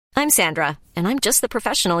I'm Sandra, and I'm just the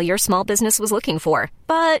professional your small business was looking for.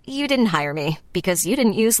 But you didn't hire me because you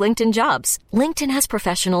didn't use LinkedIn Jobs. LinkedIn has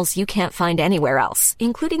professionals you can't find anywhere else,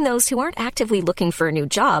 including those who aren't actively looking for a new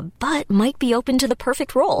job, but might be open to the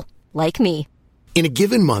perfect role, like me. In a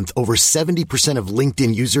given month, over 70% of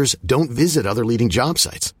LinkedIn users don't visit other leading job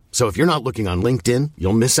sites. So if you're not looking on LinkedIn,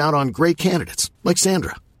 you'll miss out on great candidates, like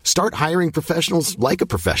Sandra. Start hiring professionals like a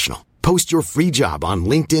professional. Post your free job on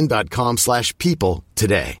linkedin.com/people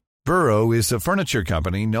today. Burrow is a furniture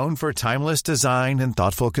company known for timeless design and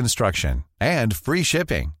thoughtful construction, and free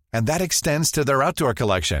shipping, and that extends to their outdoor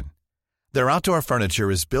collection. Their outdoor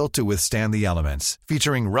furniture is built to withstand the elements,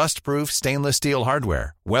 featuring rust-proof stainless steel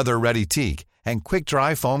hardware, weather-ready teak, and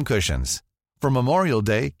quick-dry foam cushions. For Memorial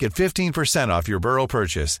Day, get 15% off your Burrow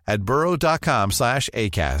purchase at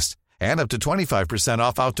burrow.com/ACAST, and up to 25%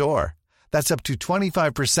 off outdoor. That's up to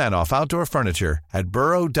 25% off outdoor furniture at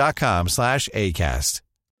burrow.com/ACAST.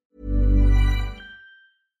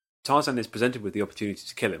 Tarzan is presented with the opportunity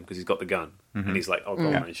to kill him because he's got the gun. And he's like, oh, go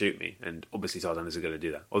on and shoot me. And obviously Tarzan isn't going to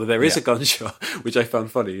do that. Although there is a gunshot, which I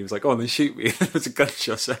found funny. He was like, oh, then shoot me. There was a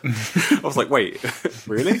gunshot. So I was like, wait,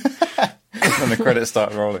 really? And the credits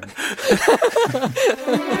start rolling.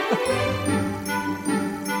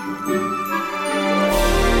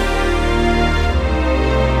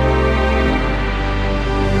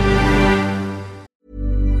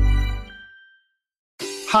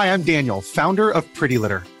 Hi, I'm Daniel, founder of Pretty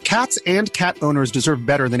Litter. Cats and cat owners deserve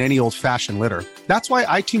better than any old-fashioned litter. That's why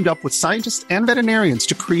I teamed up with scientists and veterinarians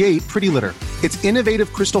to create Pretty Litter. Its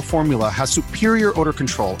innovative crystal formula has superior odor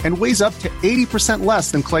control and weighs up to 80%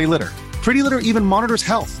 less than clay litter. Pretty Litter even monitors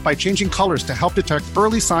health by changing colors to help detect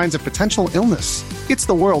early signs of potential illness. It's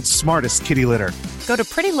the world's smartest kitty litter. Go to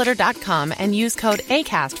prettylitter.com and use code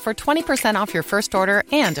ACAST for 20% off your first order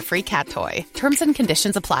and a free cat toy. Terms and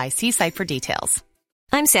conditions apply. See site for details.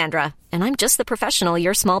 I'm Sandra, and I'm just the professional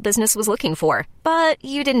your small business was looking for. But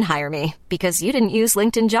you didn't hire me because you didn't use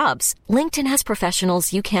LinkedIn Jobs. LinkedIn has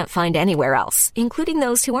professionals you can't find anywhere else, including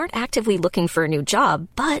those who aren't actively looking for a new job,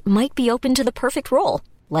 but might be open to the perfect role,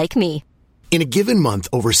 like me. In a given month,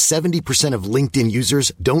 over 70% of LinkedIn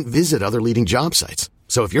users don't visit other leading job sites.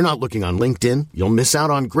 So if you're not looking on LinkedIn, you'll miss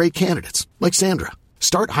out on great candidates, like Sandra.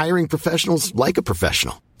 Start hiring professionals like a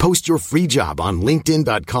professional. Post your free job on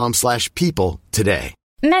linkedin.com/people today.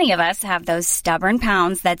 Many of us have those stubborn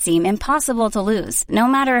pounds that seem impossible to lose, no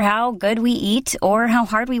matter how good we eat or how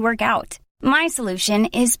hard we work out. My solution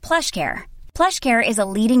is PlushCare. PlushCare is a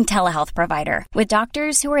leading telehealth provider with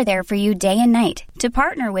doctors who are there for you day and night to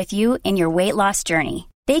partner with you in your weight loss journey.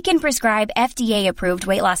 They can prescribe FDA-approved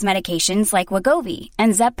weight loss medications like Wegovy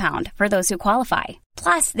and Zepbound for those who qualify.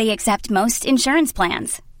 Plus, they accept most insurance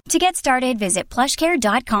plans. To get started, visit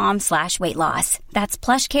plushcare.com/weightloss. That's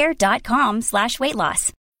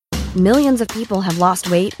plushcare.com/weightloss. Millions of people have lost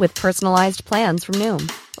weight with personalized plans from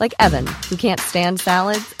Noom. Like Evan, who can't stand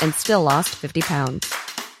salads and still lost 50 pounds.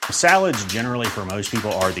 Salads generally for most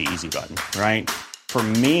people are the easy button, right? For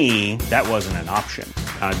me, that wasn't an option.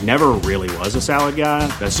 I never really was a salad guy.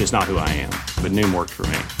 That's just not who I am. But Noom worked for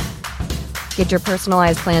me. Get your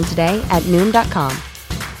personalized plan today at Noom.com.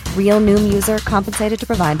 Real Noom user compensated to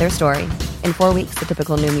provide their story. In 4 weeks, the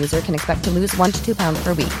typical Noom user can expect to lose 1 to 2 pounds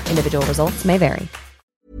per week. Individual results may vary.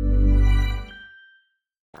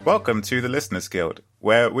 Welcome to the Listeners Guild,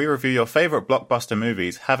 where we review your favourite blockbuster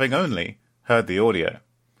movies having only heard the audio.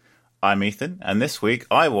 I'm Ethan, and this week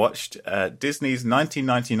I watched Disney's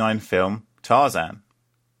 1999 film Tarzan.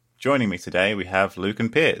 Joining me today we have Luke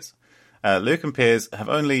and Piers. Luke and Piers have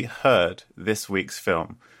only heard this week's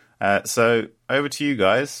film. So over to you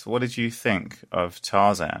guys. What did you think of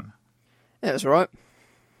Tarzan? Yeah, it was all right.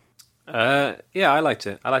 Yeah, I liked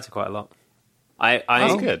it. I liked it quite a lot.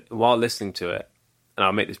 Good. While listening to it, and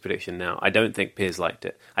I'll make this prediction now, I don't think Piers liked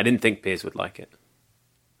it. I didn't think Piers would like it.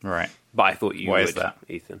 Right. But I thought you would, is that?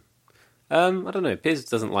 Ethan. I don't know. Piers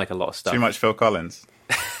doesn't like a lot of stuff. Too much Phil Collins.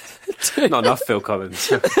 Not enough Phil Collins.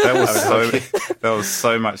 There was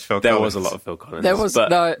so much Phil Collins. There was a lot of Phil Collins. There was, but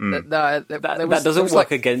that doesn't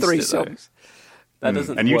work against 3 it, songs. That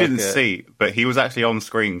doesn't. And you work didn't see, but he was actually on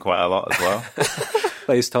screen quite a lot as well.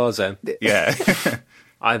 Plays Tarzan. Yeah.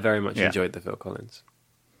 I very much enjoyed the Phil Collins.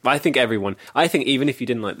 I think even if you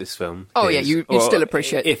didn't like this film, you still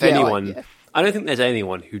appreciate. If anyone, I don't think there's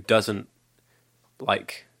anyone who doesn't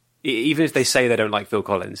like. Even if they say they don't like Phil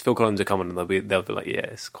Collins will come on and they'll be like, yeah,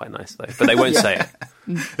 it's quite nice though, but they won't say it.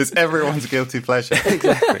 It's everyone's guilty pleasure.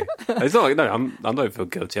 Exactly. It's not like I don't feel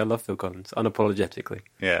guilty. I love Phil Collins unapologetically.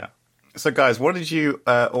 Yeah. So guys, what did you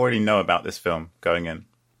already know about this film going in?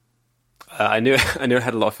 I knew it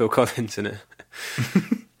had a lot of Phil Collins in it.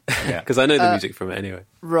 Because I know the music from it anyway.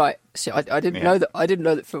 Right. See, I didn't know that. I didn't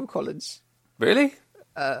know that Phil Collins. Really?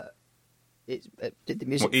 Did the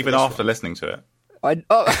music even after listening to it.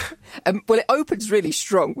 Well, it opens really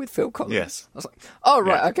strong with Phil Collins. Yes. I was like, oh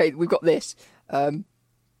right, okay, we've got this.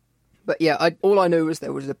 But yeah, all I knew was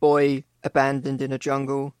there was a boy abandoned in a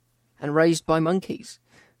jungle and raised by monkeys.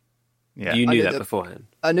 Yeah, you knew that beforehand.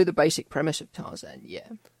 I knew the basic premise of Tarzan. Yeah,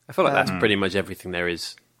 I feel like that's pretty much everything there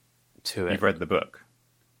is to it. You've read the book?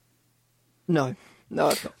 No, I've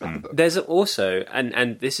not read the book. There's also,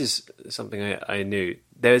 and this is something I knew.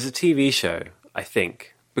 There's a TV show, I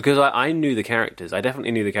think, because I knew the characters. I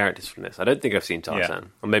definitely knew the characters from this. I don't think I've seen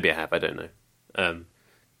Tarzan, or maybe I have. I don't know.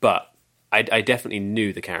 But I definitely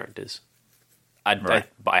knew the characters. But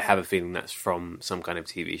I have a feeling that's from some kind of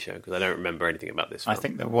TV show because I don't remember anything about this film. I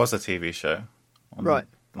think there was a TV show, on,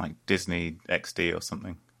 like Disney XD or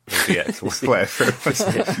something. DX, whatever it was.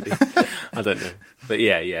 I don't know, but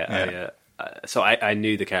yeah. So I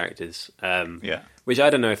knew the characters. Which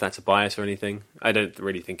I don't know if that's a bias or anything. I don't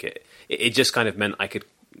really think it just kind of meant I could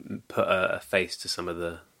put a face to some of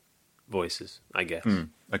the voices, I guess.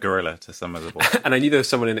 A gorilla to some of the voices. And I knew there was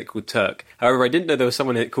someone in it called Turk. However, I didn't know there was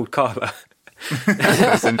someone in it called Carla.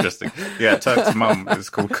 That's interesting. Yeah, Turk's mum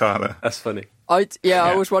is called Carla. That's funny. I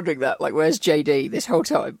was wondering that. Like, where's JD this whole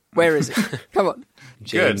time? Where is he? Come on.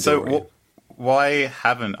 Good. So why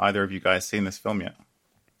haven't either of you guys seen this film yet?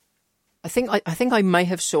 I think I may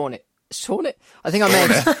have sawn it. Sawn it? I think I may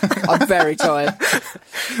have. I'm very tired.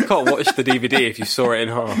 You can't watch the DVD if you saw it in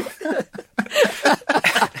half.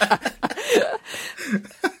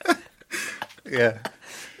 Yeah.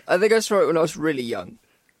 I think I saw it when I was really young.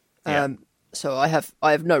 So I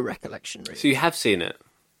have no recollection really. So you have seen it?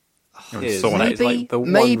 It's like the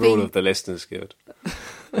one rule of the Listeners Guild.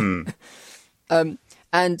 And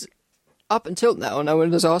up until now, no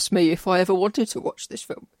one has asked me if I ever wanted to watch this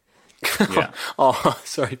film. Yeah. Oh,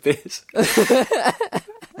 sorry, Biz. Well,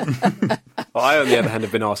 I, on the other hand,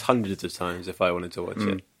 have been asked hundreds of times if I wanted to watch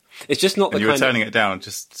it. It's just not the and you were turning it down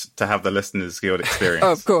just to have the Listeners Guild experience.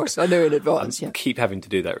 Oh, of course, I knew in advance. I keep having to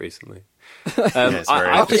do that recently. It's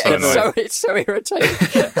so irritating.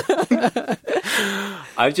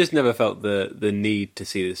 I've just never felt the need to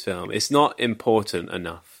see this film. It's not important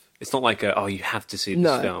enough. It's not like you have to see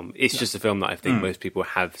this film. It's just a film that I think most people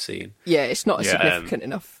have seen. Yeah, it's not significant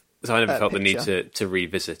enough. So I never felt the need to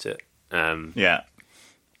revisit it. Yeah.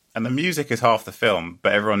 And the music is half the film,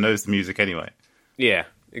 but everyone knows the music anyway. Yeah,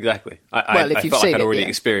 exactly. I felt like I'd already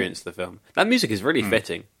experienced the film. That music is really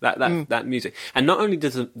fitting. That music. And not only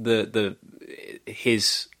does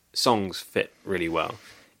his songs fit really well,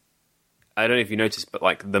 I don't know if you noticed, but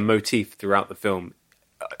like the motif throughout the film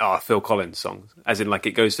are Phil Collins songs. As in, like,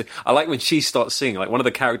 it goes to... I like when she starts singing, like one of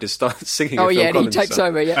the characters starts singing a Phil Collins and he takes song.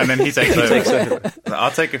 over, And then he takes over.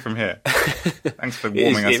 I'll take it from here. Thanks for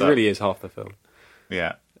warming us up. It really is half the film.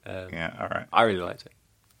 Yeah. All right. I really liked it.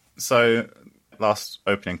 So, last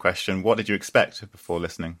opening question. What did you expect before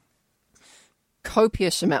listening?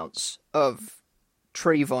 Copious amounts of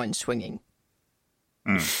tree vine swinging.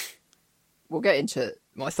 We'll get into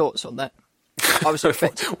my thoughts on that. I was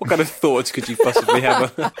affected. What kind of thoughts could you possibly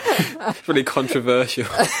have? It's really controversial.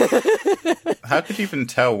 How could you even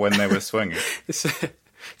tell when they were swinging? It's a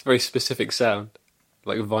very specific sound,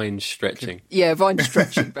 like vine stretching. Yeah, vine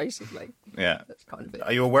stretching, basically. Yeah. That's kind of it.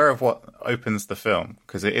 Are you aware of what opens the film?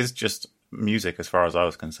 Because it is just music as far as I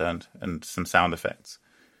was concerned, and some sound effects.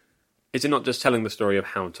 Is it not just telling the story of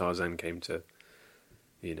how Tarzan came to,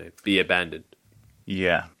 be abandoned?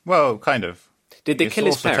 Yeah. Well, kind of. Did they kill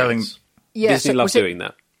his parents? Disney loved doing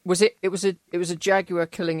that. Was it? It was a jaguar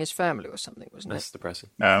killing his family or something, wasn't it? That's depressing.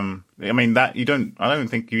 I mean that I don't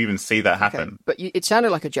think you even see that happen. Okay. But it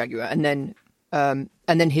sounded like a jaguar, and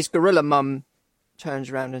then his gorilla mum turns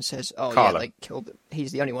around and says, "Oh Carla. Yeah, they killed him.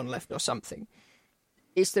 He's the only one left, or something."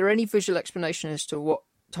 Is there any visual explanation as to what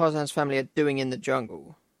Tarzan's family are doing in the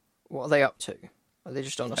jungle? What are they up to? Are they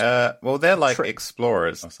just on a well, they're like trip?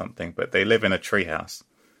 explorers or something, but they live in a treehouse.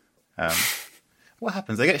 What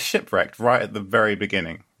happens? They get shipwrecked right at the very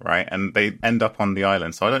beginning, right? And they end up on the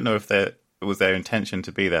island. So I don't know if it was their intention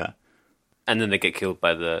to be there. And then they get killed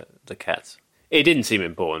by the cats. It didn't seem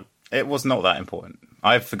important. It was not that important.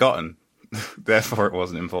 I've forgotten. Therefore, it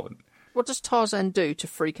wasn't important. What does Tarzan do to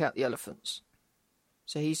freak out the elephants?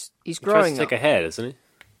 So he's He growing tries to take up. a hair, doesn't he?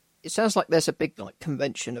 It sounds like there's a big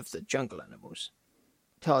convention of the jungle animals.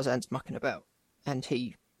 Tarzan's mucking about, and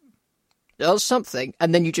he does something,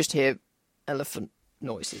 and then you just hear elephant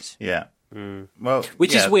noises. Yeah. Well,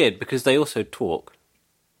 which is weird because they also talk.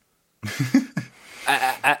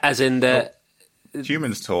 As in,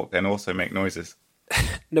 humans talk and also make noises.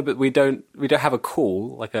 No, but we don't have a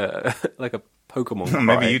call like a Pokemon cry.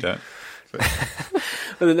 Maybe you don't.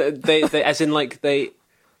 they as in like they.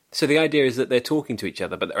 So the idea is that they're talking to each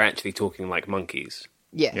other, but they're actually talking like monkeys.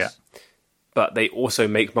 Yes. Yeah. But they also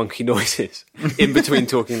make monkey noises in between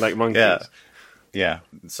talking like monkeys. Yeah.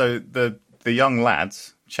 So the young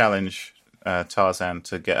lads challenge Tarzan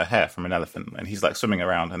to get a hair from an elephant, and he's like swimming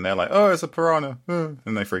around, and they're like, "Oh, it's a piranha,"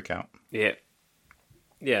 and they freak out. Yeah.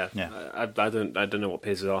 I don't know what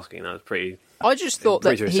Piers was asking. That was pretty. I just thought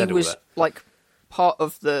that he was that. like part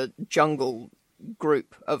of the jungle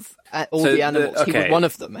group of all the animals. He was one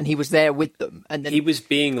of them, and he was there with them. And then he was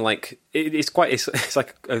being like, it's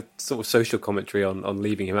like a sort of social commentary on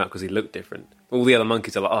leaving him out because he looked different. All the other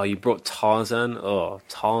monkeys are like, "Oh, you brought Tarzan? Oh,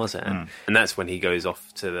 Tarzan!" And that's when he goes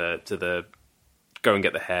off to the go and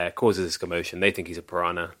get the hair, causes this commotion. They think he's a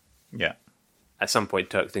piranha. Yeah. At some point,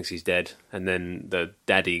 Turk thinks he's dead, and then the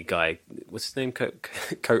daddy guy, what's his name? Coat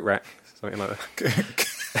Rack, something like that.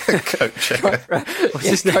 Coat check. What's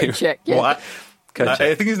his name? Coat check. Yeah. Well, I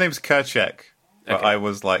think his name's Kerchek, but Okay. I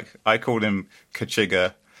was like, I called him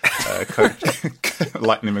Kachiga,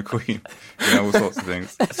 Lightning McQueen, all sorts of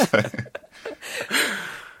things.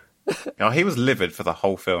 So, he was livid for the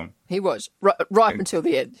whole film. He was right up until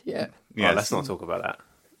the end. Yeah. Yeah, Let's not talk about that.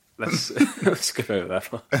 Let's skip over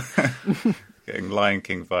that one. Getting Lion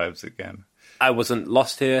King vibes again. I wasn't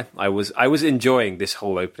lost here. I was enjoying this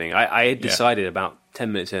whole opening. I had decided about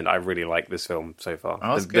 10 minutes in, I really like this film so far.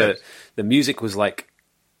 Oh, that's good. The music was like,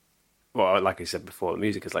 well, like I said before, the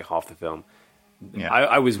music is like half the film. Yeah.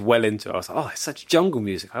 I was well into it. I was like, oh, it's such jungle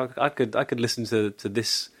music. I could listen to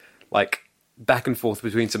this like back and forth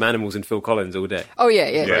between some animals and Phil Collins all day. Oh yeah.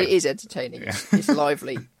 It is entertaining. Yeah. It's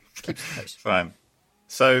lively. Keeps the pace. Fine.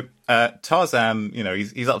 So Tarzan,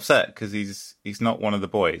 he's upset because he's not one of the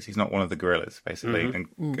boys. He's not one of the gorillas, basically.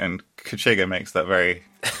 And Kachiga makes that very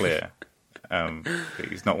clear.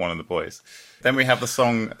 He's not one of the boys. Then we have the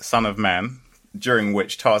song "Son of Man," during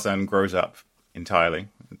which Tarzan grows up entirely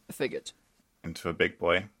I figured. into a big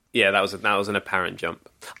boy. Yeah, that was an apparent jump.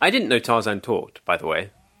 I didn't know Tarzan talked, by the way,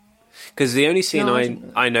 because the only scene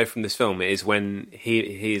I know from this film is when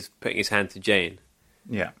he's putting his hand to Jane.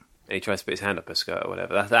 Yeah. And he tries to put his hand up her skirt or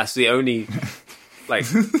whatever. That's the only, like,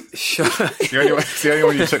 shot. It's the only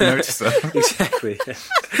one you took notice of. Exactly. Yeah.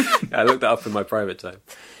 I looked that up in my private time.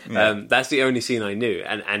 Yeah. That's the only scene I knew,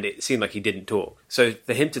 and it seemed like he didn't talk. So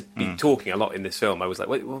for him to be talking a lot in this film, I was like,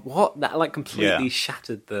 wait, what? That like completely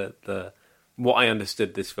shattered the what I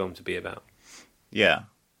understood this film to be about. Yeah.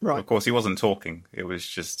 Right. Of course, he wasn't talking. It was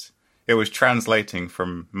translating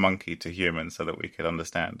from monkey to human so that we could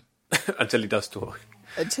understand. Until he does talk.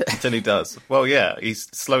 Until he does. Well, yeah, he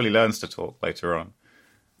slowly learns to talk later on.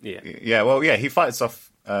 Yeah. Yeah, well, yeah, he fights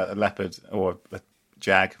off a leopard or a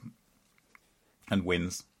jag and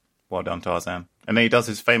wins. Well done, Tarzan. And then he does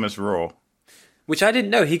his famous roar. Which I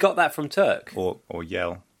didn't know. He got that from Turk. Or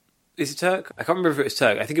yell. Is it Turk? I can't remember if it was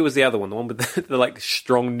Turk. I think it was the other one, the one with the like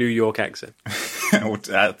strong New York accent.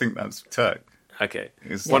 I think that's Turk. Okay.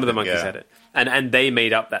 One of the monkeys yeah. had it. And they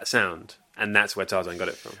made up that sound. And that's where Tarzan got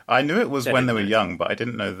it from. I knew it was when they were young, but I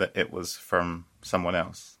didn't know that it was from someone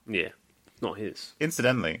else. Yeah. Not his.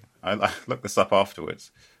 Incidentally, I looked this up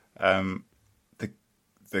afterwards.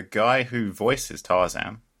 The guy who voices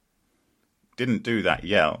Tarzan didn't do that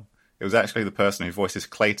yell. It was actually the person who voices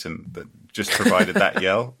Clayton that just provided that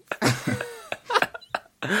yell.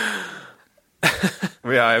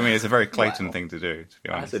 Yeah, I mean, it's a very Clayton thing to do, to be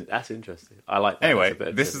honest. That's interesting. I like that. Anyway,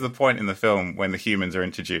 this is the point in the film when the humans are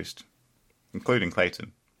introduced, including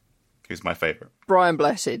Clayton, who's my favourite. Brian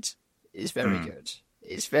Blessed is very good.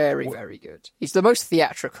 It's very, very good. He's the most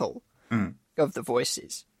theatrical of the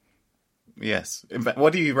voices. Yes.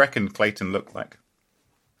 What do you reckon Clayton looked like?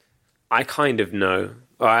 I kind of know.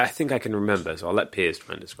 Well, I think I can remember, so I'll let Piers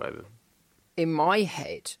try and describe him. In my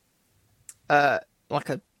head, like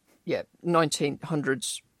a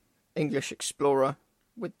 1900s English explorer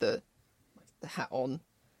with the hat on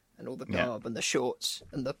and all the garb and the shorts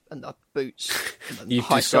and the boots. And the You've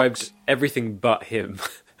high described socks. everything but him.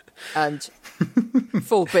 And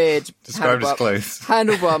full beard, Described his clothes.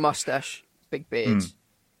 handlebar mustache, big beard,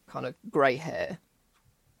 kind of grey hair,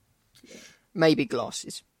 maybe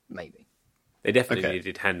glasses, maybe. They definitely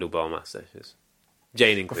needed handlebar mustaches.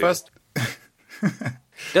 Jane included. First,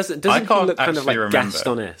 Doesn't he can't look kind of actually like remember.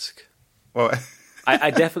 Gaston-esque? well,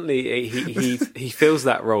 I definitely he fills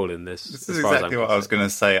that role in this. This is exactly what I was going to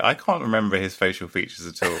say. I can't remember his facial features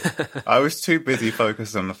at all. I was too busy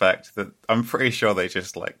focused on the fact that I'm pretty sure they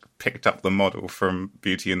just like picked up the model from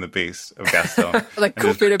Beauty and the Beast of Gaston. Like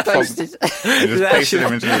copied and pasted. And just pasted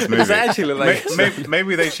him into this movie. Does it actually look like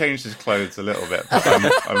maybe they changed his clothes a little bit, but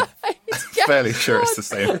I'm fairly sure it's the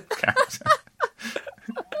same character.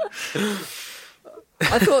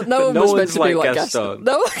 I thought no one was meant to be like Gaston.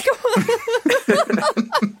 No,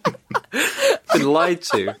 been lied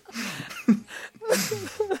to.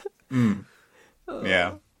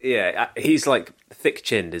 Yeah. Yeah, he's like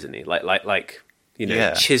thick-chinned, isn't he? Like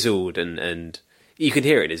chiseled, and you can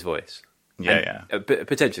hear it in his voice. Yeah, and,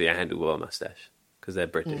 potentially a handlebar mustache because they're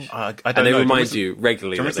British. I don't and they know. remind you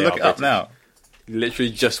regularly that they look are it up British. now.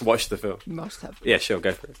 Literally just watch the film. You must have. Yeah, sure,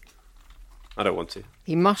 go for it. I don't want to.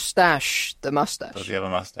 He mustache the mustache. Does he have a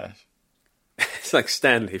mustache? It's like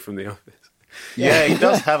Stanley from The Office. Yeah, he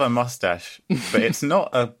does have a mustache, but it's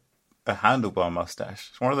not a handlebar mustache.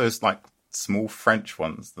 It's one of those like small French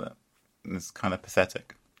ones that is kind of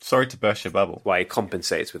pathetic. Sorry to burst your bubble. Why he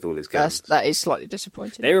compensates with all his guns. That is slightly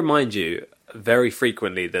disappointing. They remind you very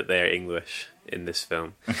frequently that they're English in this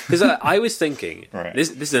film. Because I was thinking, right. this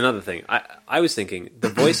is another thing. I was thinking the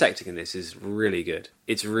voice acting in this is really good.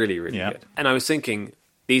 It's really, really good. And I was thinking,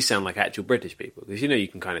 these sound like actual British people. Because you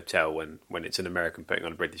can kind of tell when it's an American putting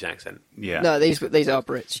on a British accent. Yeah. No, these are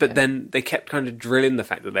Brits. But then they kept kind of drilling the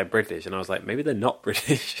fact that they're British. And I was like, maybe they're not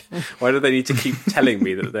British. Why do they need to keep telling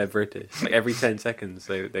me that they're British? Like every 10 seconds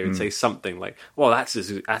they would say something like, well, that's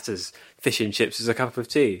as fish and chips as a cup of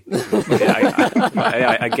tea.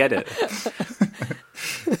 I get it.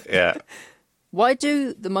 Yeah. Why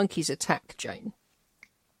do the monkeys attack Jane?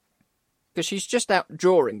 Because she's just out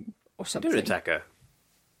drawing or something. They don't attack her.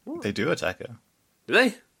 They do attack her. Do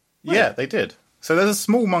they? Yeah, they did. So there's a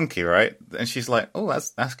small monkey, right? And she's like, "Oh,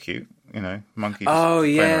 that's cute," monkey. Oh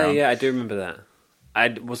yeah, I do remember that. I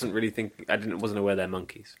wasn't really thinking. Wasn't aware they're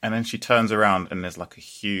monkeys. And then she turns around and there's like a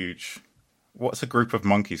huge. What's a group of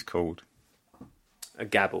monkeys called? A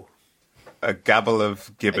gabble. A gabble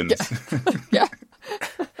of gibbons. Yeah.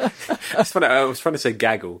 It's funny. I was trying to say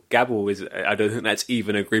gaggle. Gabble is. I don't think that's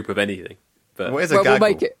even a group of anything. But what is a gaggle? We'll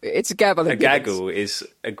make it. It's a gabble. A gaggle is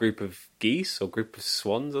a group of geese or group of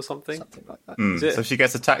swans or something. Something like that. So she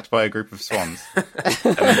gets attacked by a group of swans, and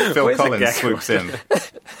then Phil Collins swoops in.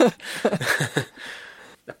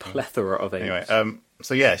 A plethora of apes. Anyway,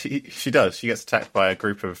 so yeah, she does. She gets attacked by a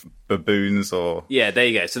group of baboons or. Yeah, there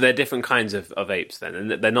you go. So they're different kinds of apes then,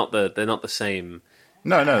 and they're not the same.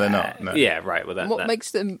 No, they're not. No. Yeah, right. Well, What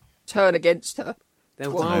makes them turn against her? They're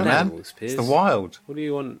wild animals, Piers. It's the wild. What do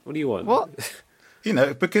you want? What?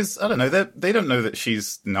 Because I don't know. They don't know that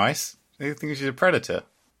she's nice. They think she's a predator.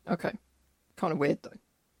 Okay, kind of weird though.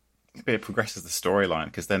 But it progresses the storyline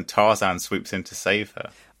because then Tarzan swoops in to save her.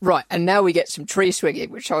 Right, and now we get some tree swinging,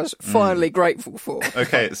 which I was finally grateful for.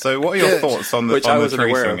 Okay, so what are your thoughts on the Which I on the wasn't tree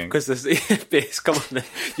aware swinging? of because Piers, come on,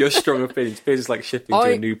 your strong opinions. Piers is like shifting to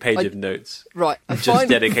a new page of notes. Right, just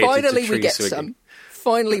dedicated finally to tree we get swinging. some.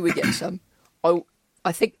 Finally, we get some.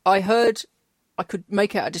 I think I heard I could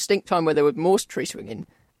make out a distinct time where there was more tree swinging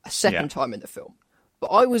a second time in the film, but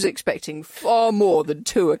I was expecting far more than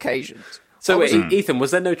 2 occasions. So, wait, Ethan, was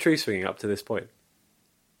there no tree swinging up to this point?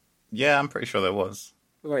 Yeah, I'm pretty sure there was.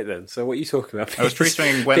 Right then, so what are you talking about? I was tree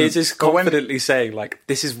swinging when... Piers is confidently saying, like,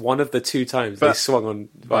 this is one of the 2 times they swung on...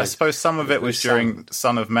 But I suppose some of it was during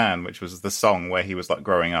Son of Man, which was the song where he was, like,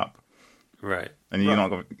 growing up. Right. And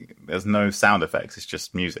there's no sound effects, it's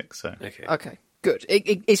just music, so... Okay, good.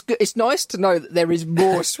 It's good. It's nice to know that there is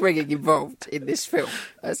more swinging involved in this film.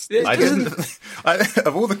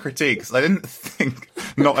 Of all the critiques, I didn't think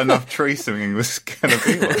not enough tree swinging was going to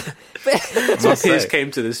be one. That's what Piers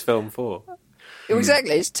came to this film for.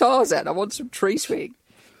 Exactly, it's Tarzan. I want some tree swinging.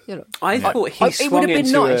 I thought he swung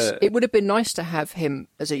into nice. It would have been nice to have him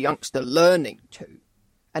as a youngster learning to,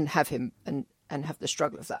 and have him and have the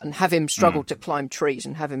struggle of that, and have him struggle to climb trees,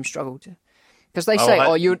 and have him struggle to, because they say,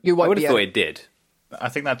 you won't be. I would have thought it did. I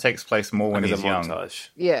think that takes place more when he's young. Montage.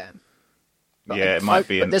 Yeah. But it might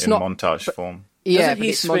be in montage form. Yeah, doesn't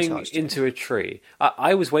he swing into a tree?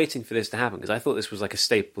 I was waiting for this to happen because I thought this was like a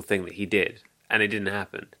staple thing that he did, and it didn't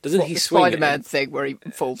happen. Doesn't he swing? Spider-Man thing where he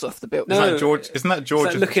falls off the building. Isn't that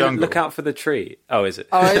George of the Jungle? Look out for the tree. Oh, is it?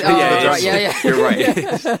 Yeah. You're right.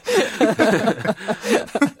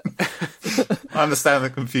 I understand the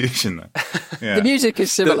confusion there. Yeah. The music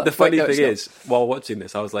is similar. The funny thing is, while watching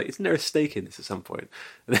this, I was like, isn't there a stake in this at some point?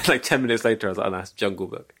 And then like 10 minutes later, I was like, oh, that's Jungle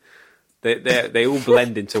Book. They all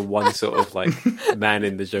blend into one sort of like man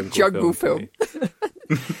in the jungle film.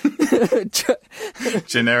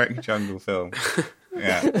 Generic jungle film.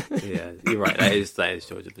 Yeah. Yeah, you're right. That is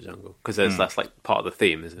George of the Jungle, because that's like part of the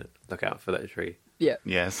theme, isn't it? Look out for that tree. Yeah.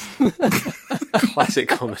 Yes. Classic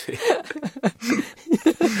comedy.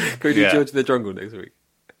 Can we do George of the Jungle next week?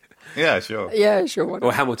 Yeah, sure. Yeah, sure. Why not?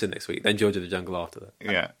 Or Hamilton next week, then George of the Jungle after that.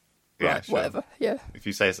 Yeah. Yeah, Right, sure. whatever. Yeah. If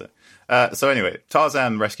you say so. So anyway,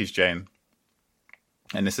 Tarzan rescues Jane.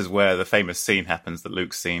 And this is where the famous scene happens that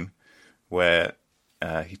Luke's seen, where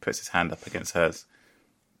he puts his hand up against hers.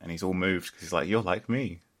 And he's all moved because he's like, "You're like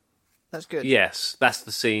me." That's good. Yes, that's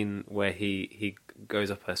the scene where he goes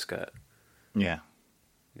up her skirt. Yeah.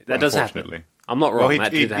 That does happen. Unfortunately. I'm not wrong. Well,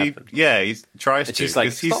 that did happen. he tries And to. she's like,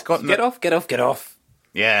 'cause he's "Stop, got get off, get off, get off."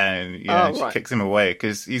 Yeah, and she right. kicks him away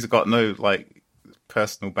because he's got no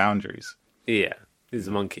personal boundaries. Yeah, he's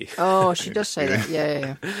a monkey. Oh, she does say that.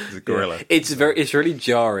 Yeah. He's a gorilla. It's really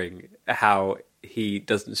jarring how he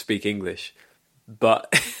doesn't speak English,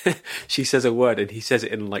 but she says a word and he says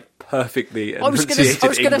it in like perfectly enunciated I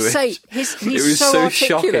was gonna English. say he's it was so articulate.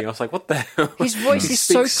 shocking. I was like, "What the hell?" His voice He is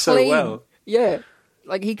so speaks clean. well. Yeah,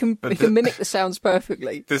 like he can mimic the sounds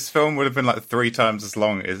perfectly. This film would have been like 3 times as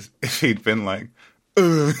long as if he'd been like,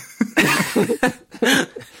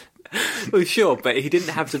 Well, sure, but he didn't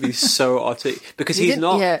have to be so articulate because he's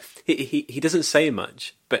not. Yeah. He doesn't say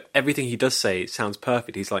much, but everything he does say sounds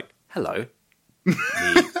perfect. He's like, "Hello,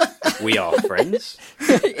 we are friends."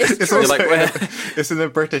 It's, You're also, like, "Where-" it's in a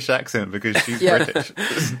British accent because she's Yeah. British.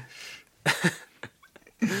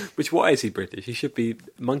 Which, why is he British? He should be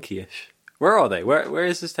monkeyish. Where are they? Where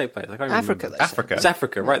is this take place? I can't Africa, remember. they say. Africa. It's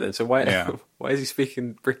Africa, right then. So why Yeah. why is he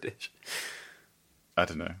speaking British? I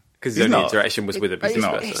don't know. Because He's his only not. interaction was with a business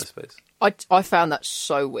not. person, I suppose. I found that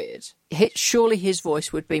so weird. Surely his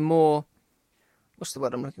voice would be more. What's the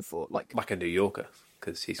word I'm looking for? Like Like a New Yorker,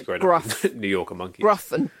 because he's grown Gruff. up New Yorker monkey.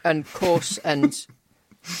 gruff and coarse and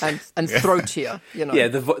throatier. You know. Yeah,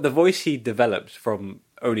 the voice he developed from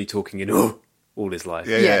only talking in all his life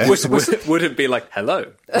Yeah. wouldn't be like,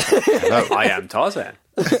 "Hello, I am Tarzan."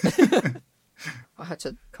 I had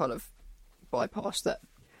to kind of bypass that.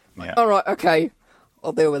 Yeah. All right, okay,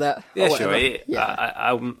 I'll deal with that. Yeah, or sure.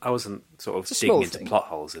 whatever. I wasn't sort of a digging small into thing. plot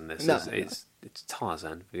holes in this. No, It's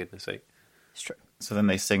Tarzan, for goodness sake. It's true. So then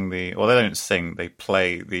they sing they don't sing, they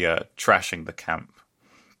play the trashing the camp.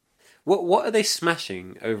 What are they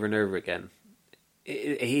smashing over and over again?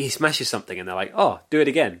 He smashes something and they're like, "Oh, do it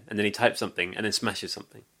again," and then he types something and then smashes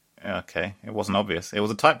something. Okay, it wasn't obvious. It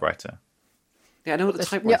was a typewriter. Yeah, I know what the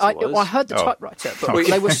typewriter was. I heard the Oh. typewriter, but Okay.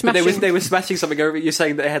 they were But smashing. they were smashing something over. You're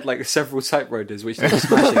saying they had like several typewriters, which they were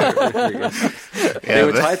smashing over again. They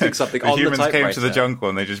were typing something the on the humans typewriter. came to the jungle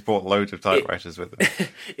and they just brought loads of typewriters with them.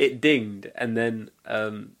 It dinged, and then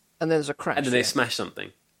and then there's a crash. and then they smashed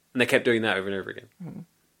something, and they kept doing that over and over again.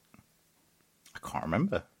 I can't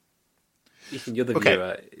remember. Ethan, you're the Okay,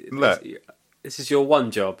 viewer. look. This is your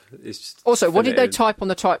one job. Is just Also, what fill did it they in. type on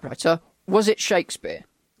the typewriter? Was it Shakespeare?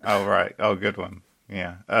 Oh right. Oh, good one.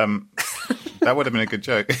 Yeah. That would have been a good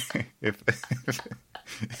joke if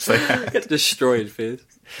they had. Get destroyed, Fizz.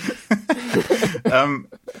 I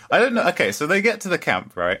don't know. Okay, so they get to the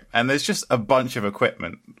camp, right? And there's just a bunch of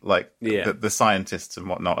equipment, like Yeah. the scientists and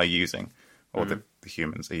whatnot are using, or the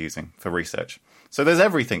humans are using for research. So there's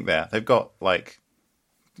everything there. They've got, like,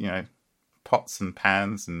 pots and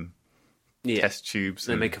pans and test tubes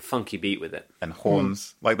They and, make a funky beat with it. and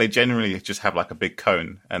horns. Like, they generally just have, like, a big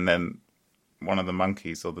cone, and then one of the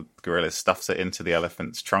monkeys or the gorillas stuffs it into the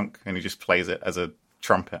elephant's trunk, and he just plays it as a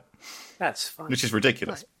trumpet, That's fun. which is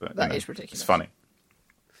ridiculous. But, that is ridiculous. It's funny.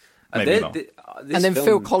 Maybe not. And then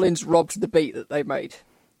Phil Collins robbed the beat that they made.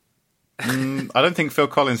 I don't think Phil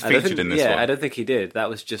Collins featured in this one. I don't think he did. That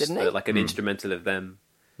was just Didn't he? like an instrumental of them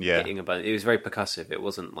hitting a bunch. It was very percussive. It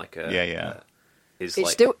wasn't like a his It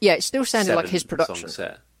like still sounded like his 7-song production.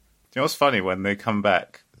 set. Do you know what's funny when they come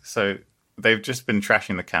back? So they've just been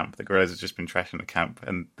trashing the camp. The gorillas have just been trashing the camp,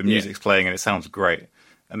 and the music's playing, and it sounds great.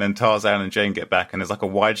 And then Tarzan and Jane get back, and there's like a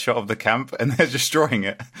wide shot of the camp, and they're destroying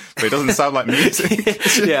it. But it doesn't sound like music.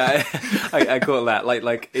 Yeah, I caught that.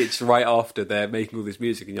 Like it's right after they're making all this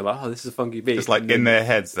music, and you're like, "Oh, this is a funky beat." Just like And in then their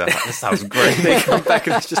heads, they're like, "This sounds great." they come back,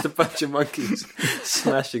 and it's just a bunch of monkeys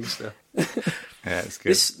smashing stuff. Yeah, it's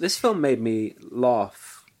good. This film made me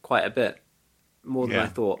laugh quite a bit more than Yeah, I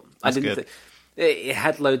thought. that's I didn't. good. It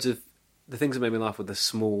had loads of the things that made me laugh were the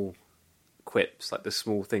small quips, like the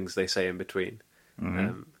small things they say in between.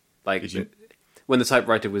 Like Did you- when the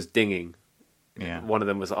typewriter was dinging, Yeah. one of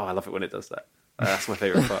them was, "Oh, I love it when it does that." That's my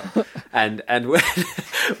favourite part. And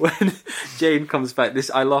when Jane comes back,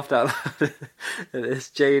 I laughed out loud. This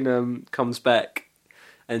Jane comes back,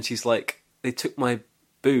 and she's like, "They took my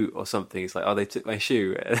boot or something. He's like, "Oh, they took my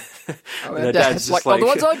shoe." Oh, and their dad's just like, the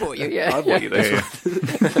ones I bought you, yeah. I bought you those ones.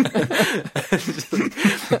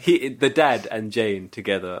 The dad and Jane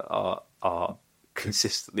together are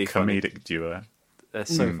consistently comedic funny. duo. They're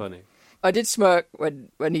so funny. I did smirk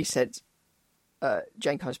when he said,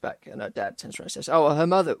 Jane comes back and her dad turns around and says, "Oh, well, her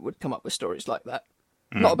mother would come up with stories like that.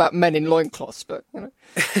 Not about men in loincloths, but, you know."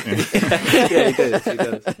 Yeah, he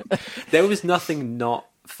does. There was nothing not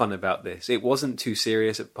fun about this. It wasn't too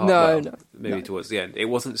serious at part. No. Towards the end. It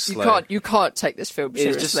wasn't slow. You can't take this film It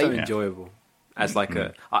seriously. was just so enjoyable. As like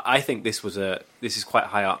I think this is quite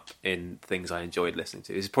high up in things I enjoyed listening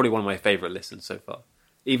to. This is probably one of my favourite listens so far.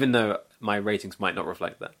 Even though my ratings might not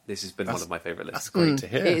reflect that, this has been one of my favourite listens. That's great to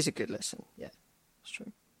hear. It is a good listen, yeah. It's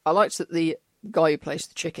true. I liked that the guy who plays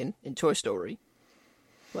the chicken in Toy Story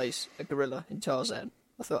plays a gorilla in Tarzan.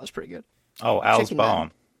 I thought that was pretty good. Oh, Al's Chicken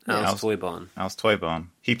Barn. Al's Toy Barn. Al's Toy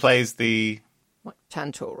Barn. He plays the... Like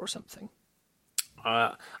Tantor or something.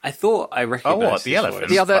 I thought I recognised... Oh, what? The elephant?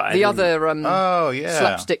 The other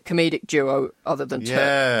slapstick comedic duo other than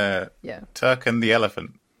Turk. Yeah. Turk and the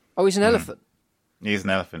elephant. Oh, he's an elephant. He's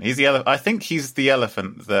an elephant. He's the I think he's the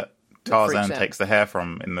elephant that Tarzan takes the hair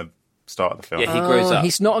from in the start of the film. Yeah, he grows up.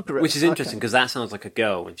 He's not a gorilla. Which is interesting because that sounds like a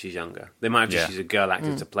girl when she's younger. They might have just used a girl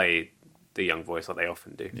actor to play the young voice like they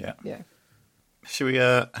often do. Yeah. Should we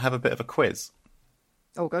have a bit of a quiz?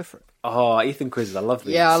 Oh, go for it. Oh, Ethan quizzes. I love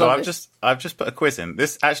these. Yeah, I've just put a quiz in.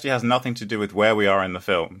 This actually has nothing to do with where we are in the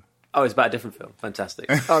film. Oh, it's about a different film. Fantastic.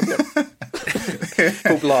 Oh, good.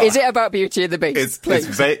 Is it about Beauty and the Beast?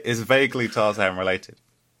 It's vaguely Tarzan related.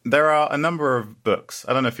 There are a number of books.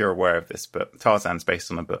 I don't know if you're aware of this, but Tarzan's based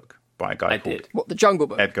on a book by a guy called What, the Jungle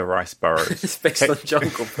Book? Edgar Rice Burroughs. It's based on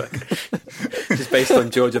Jungle Book. It's based on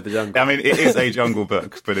George of the Jungle. I mean, it is a jungle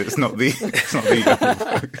book, but it's not the jungle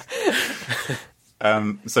book.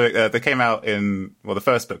 So they came out the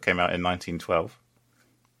first book came out in 1912.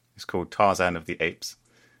 It's called Tarzan of the Apes.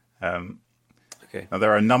 Okay. Now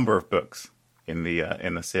there are a number of books in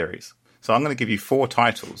the series, so I'm going to give you 4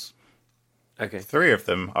 titles. Okay. 3 of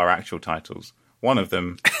them are actual titles. 1 of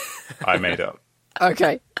them I made up.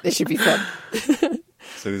 Okay, this should be fun.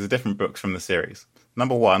 So these are different books from the series.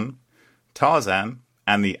 Number 1, Tarzan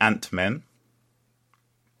and the Ant-Men.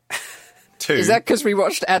 2. Is that because we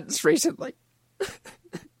watched Ants recently?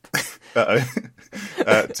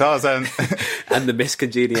 Tarzan and the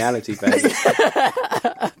miscongeniality phase.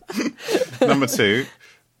 Number 2,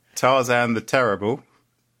 Tarzan the Terrible.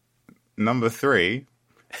 Number 3,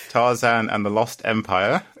 Tarzan and the Lost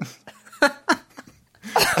Empire.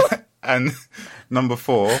 And number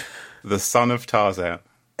 4, The Son of Tarzan.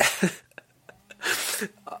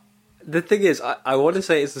 The thing is, I want to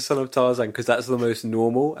say it's the Son of Tarzan because that's the most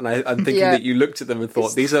normal, and I'm thinking that you looked at them and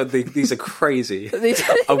thought these are crazy.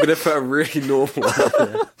 I'm going to put a really normal one out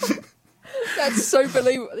there. That's so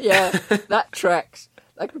believable. Yeah, that tracks.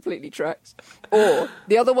 That completely tracks. Or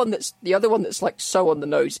the other one that's like so on the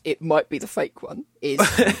nose, it might be the fake one. Is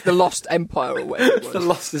the Lost Empire or whatever it was. The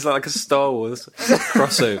Lost is like a Star Wars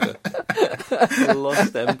crossover. The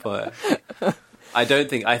Lost Empire. I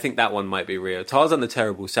think that one might be real. Tarzan the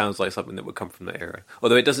Terrible sounds like something that would come from that era.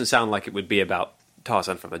 Although it doesn't sound like it would be about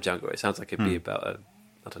Tarzan from the jungle. It sounds like it'd be about a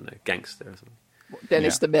gangster or something.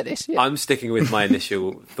 Dennis the Menace. Yeah. I'm sticking with my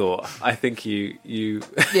initial thought. I think you you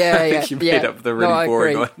made up the really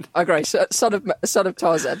boring one. I agree. Son of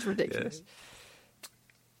Tarzan's ridiculous.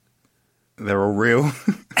 Yeah. They're all real.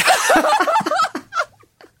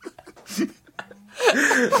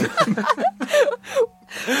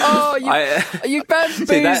 You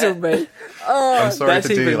bamboozled me. Oh, I'm sorry to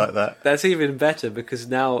do you like that. That's even better because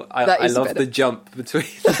now I love the jump between.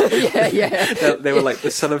 yeah. They were like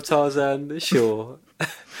the Son of Tarzan, sure.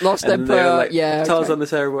 Lost Empire, like, Tarzan the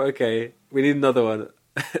Terrible. Okay, we need another one.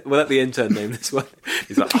 We'll let the intern name this one.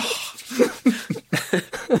 He's like,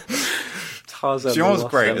 Tarzan. Do you know what's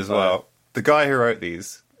great Empire. as well? The guy who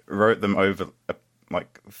wrote them over a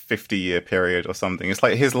 50-year period or something. It's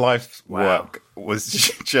like his life's work was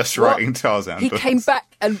just writing Tarzan. He came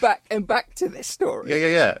back and back and back to this story.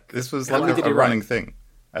 Yeah. This was like a running thing.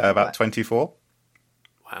 About 24.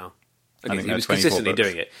 Wow. Okay, he was consistently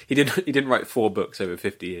doing it. He didn't write 4 books over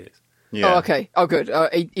 50 years. Yeah. Oh, okay. Oh, good.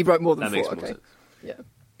 He wrote more than 4. Makes more okay. sense. Yeah.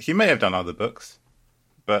 He may have done other books,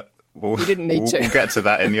 but he didn't need to. We'll get to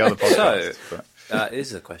that in the other podcast. This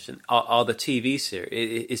is a question. Are the TV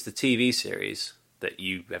series? Is the TV series that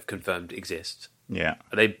you have confirmed exists? Yeah.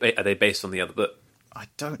 Are they based on the other book? I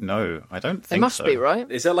don't know. I don't think they must be, right?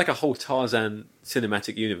 Is there like a whole Tarzan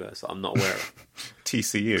cinematic universe that I'm not aware of?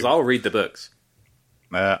 TCU. Because I'll read the books.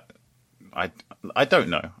 I don't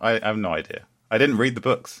know. I have no idea. I didn't read the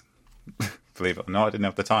books Believe it or not, I didn't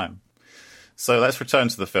have the time. So let's return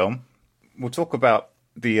to the film. We'll talk about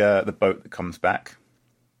the boat that comes back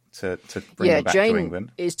to bring them back Jane to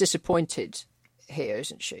England. is disappointed here,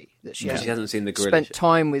 isn't she? That she hasn't seen the gorilla spent ship.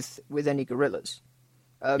 time with any gorillas.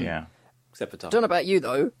 Except for Tarzan. I don't know about you,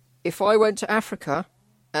 though. If I went to Africa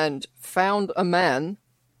and found a man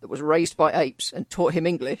that was raised by apes and taught him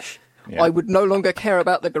English, I would no longer care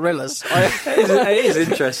about the gorillas. It is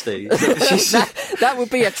interesting. That would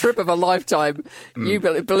be a trip of a lifetime. You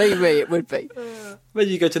believe me, it would be. When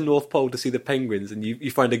you go to North Pole to see the penguins and you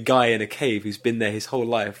find a guy in a cave who's been there his whole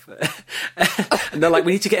life, and they're like,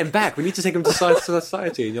 "We need to get him back. We need to take him to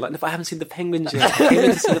society." And you're like, "No, but I haven't seen the penguins yet. I came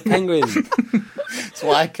here to see the penguins. That's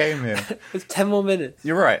why I came here." It's 10 more minutes.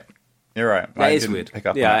 You're right. That is weird. Pick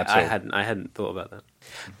up on that at all. I hadn't thought about that.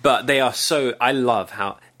 But they are so. I love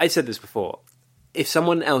how I said this before. If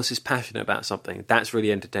someone else is passionate about something, that's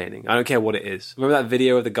really entertaining. I don't care what it is. Remember that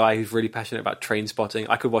video of the guy who's really passionate about train spotting?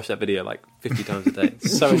 I could watch that video like 50 times a day.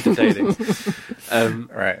 It's so entertaining.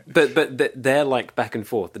 Right. But they're like back and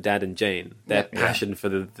forth, the dad and Jane. Their passion for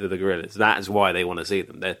the gorillas. That is why they want to see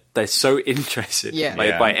them. They're so interested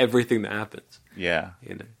by everything that happens. Yeah.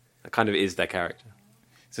 That kind of is their character.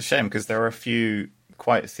 It's a shame because there are a few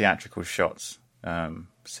quite theatrical shots,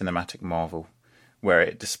 cinematic marvel, where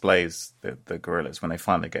it displays the gorillas when they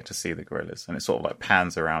finally get to see the gorillas, and it sort of like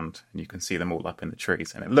pans around and you can see them all up in the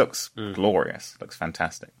trees, and it looks glorious, looks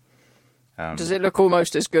fantastic. Does it look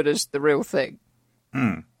almost as good as the real thing?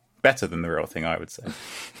 Better than the real thing, I would say.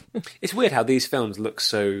 It's weird how these films look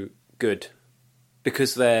so good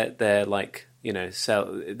because they're like, I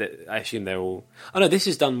assume they're all. Oh no, this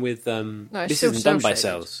is done with. This isn't done by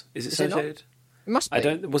cells. Is it cell shaded? It must be.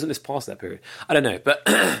 Wasn't this past that period? I don't know, but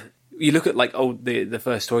you look at like the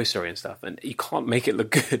first Toy Story and stuff, and you can't make it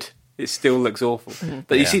look good. It still looks awful.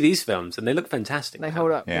 But you see these films, and they look fantastic. They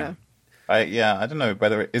hold up. Yeah. I don't know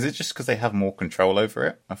whether is it just because they have more control over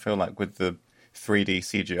it. I feel like with the 3D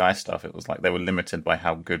CGI stuff, it was like they were limited by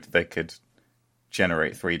how good they could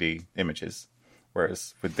generate 3D images.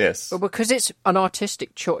 Whereas with this... Well, because it's an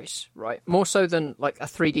artistic choice, right? More so than like a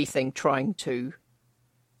 3D thing trying to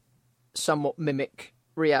somewhat mimic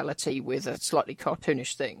reality with a slightly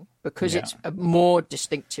cartoonish thing. Because it's a more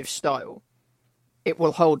distinctive style, it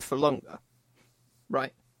will hold for longer,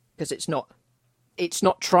 right? Because it's not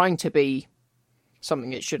trying to be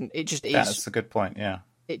something it shouldn't. It just is. That's a good point, yeah.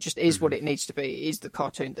 It just is what it needs to be. It is the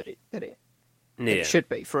cartoon that it should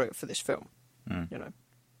be for this film,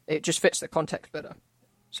 It just fits the context better.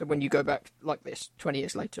 So when you go back like this 20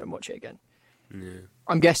 years later and watch it again,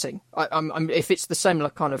 I'm guessing, I'm if it's the similar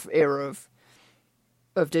kind of era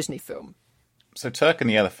of Disney film. So Turk and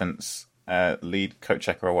the elephants lead Coat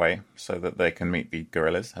Checker away so that they can meet the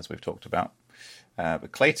gorillas, as we've talked about.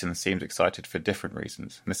 But Clayton seems excited for different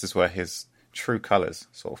reasons. And this is where his true colours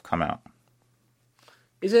sort of come out.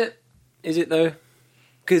 Is it though?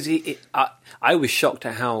 Because I was shocked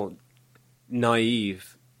at how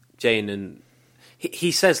naive Jane and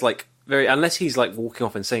he says like unless he's like walking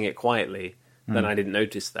off and saying it quietly, then I didn't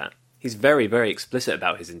notice that. He's very, very explicit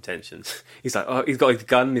about his intentions. He's like, oh, he's got his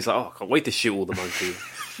gun. And he's like, oh, I can't wait to shoot all the monkeys.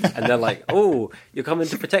 And they're like, oh, you're coming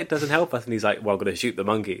to protect us and help us. And he's like, well, I'm going to shoot the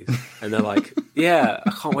monkeys. And they're like, yeah,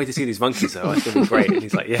 I can't wait to see these monkeys though. It's going to be great. And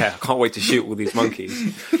he's like, yeah, I can't wait to shoot all these monkeys.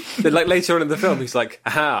 Then like later on in the film, he's like,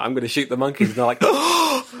 aha, I'm going to shoot the monkeys. And they're like,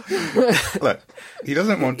 oh! Look, he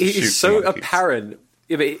doesn't want to shoot He's so the monkeys. Apparent.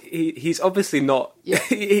 Yeah, but he's obviously not. Yeah.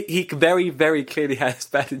 He very, very clearly has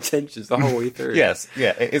bad intentions the whole way through. Yes,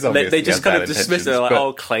 yeah, it is obvious. They just kind of dismiss it like,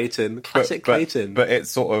 oh, Clayton, classic Clayton. But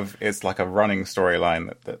it's it's like a running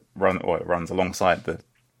storyline that runs alongside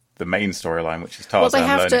the main storyline, which is Tarzan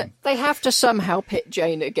learning. They have to somehow pit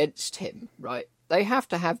Jane against him, right? They have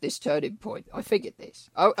to have this turning point. I figured this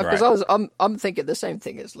because I'm thinking the same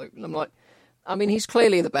thing as Luke, and I'm like, I mean, he's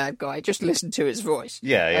clearly the bad guy. Just listen to his voice.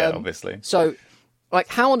 Yeah, obviously. So. Like,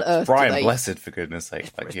 how on earth Brian Blessed, for goodness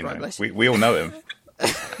sake. Like, we all know him.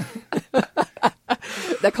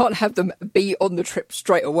 They can't have them be on the trip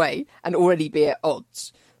straight away and already be at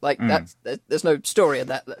odds. Like, there's no story of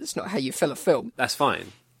that. That's not how you fill a film. That's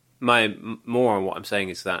fine. More on what I'm saying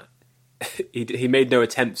is that he made no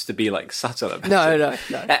attempts to be, like, subtle about it.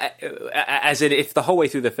 No. As in, if the whole way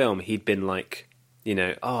through the film he'd been like,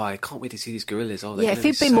 oh, I can't wait to see these gorillas. Oh, if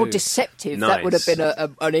he'd been more deceptive, nice. That would have been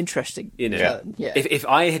an interesting turn. Yeah. If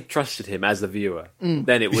I had trusted him as the viewer,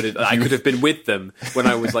 then it would have. I could have been with them when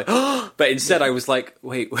I was like, oh, but instead I was like,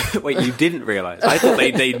 wait, you didn't realise? I thought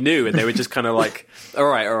they knew, and they were just kind of like, all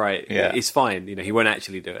right, it's fine. He won't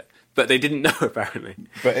actually do it, but they didn't know apparently.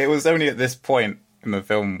 But it was only at this point in the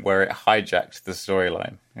film where it hijacked the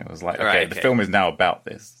storyline. It was like, okay, the film is now about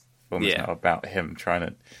this. film is not about him trying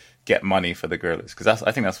to get money for the gorillas, because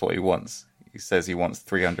I think that's what he wants. He says he wants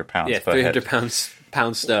 £300 per head. Yeah,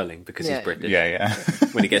 £300 sterling because he's British. Yeah.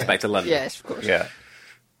 When he gets back to London. Yes, of course. Yeah.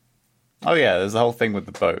 Oh yeah, there's the whole thing with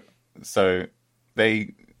the boat. So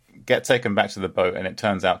they get taken back to the boat, and it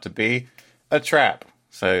turns out to be a trap.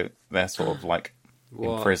 So they're sort of like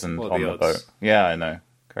imprisoned on the boat. Yeah, I know.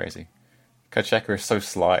 Crazy. Kacheka is so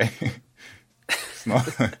sly. It's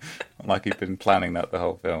not like he'd been planning that the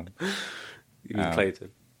whole film. He was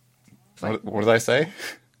Clayton. What did I say?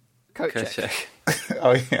 Kachek.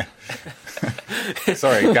 Oh yeah.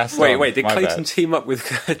 Sorry, Gaston. Wait, did Clayton team up with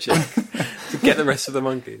Kachek to get the rest of the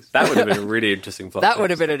monkeys? That would have been a really interesting plot. That would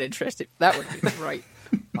have been that would have been great.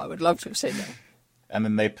 I would love to have seen that. And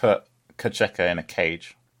then they put Kacheka in a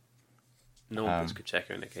cage. No one puts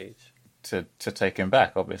Kacheka in a cage. To take him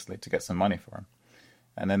back, obviously, to get some money for him.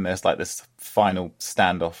 And then there's like this final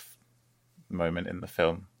standoff moment in the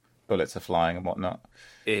film. Bullets are flying and whatnot.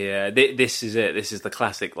 Yeah, this is it. This is the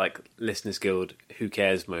classic, like, Listeners Guild who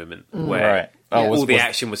cares moment where all the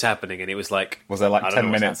action was happening, and it was like... Was there like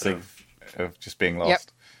 10 minutes of just being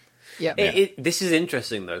lost? Yep. This is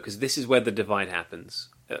interesting, though, because this is where the divide happens.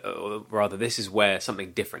 Or rather, this is where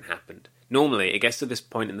something different happened. Normally, it gets to this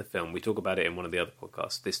point in the film, we talk about it in one of the other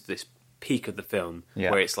podcasts, this peak of the film,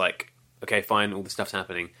 where it's like, okay, fine, all the stuff's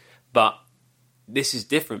happening. But this is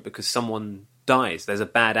different because someone dies. There's a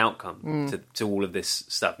bad outcome to all of this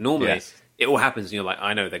stuff. Normally, it all happens and you're like,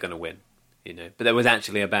 I know they're going to win. But there was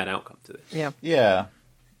actually a bad outcome to this.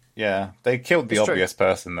 Yeah. They killed the obvious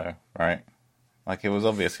person, though, right? Like, it was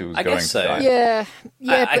obvious who was going to die. Yeah.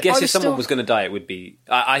 I guess if someone was going to die, it would be...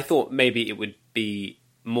 I thought maybe it would be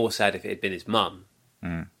more sad if it had been his mum.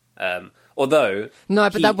 Although... No,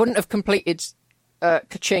 but that wouldn't have completed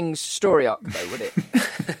Kaching's story arc, though, would it?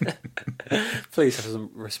 Please have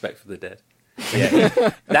some respect for the dead.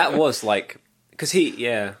 Yeah, that was like... Because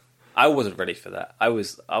I wasn't ready for that. I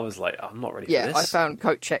was like, I'm not ready for this. Yeah, I found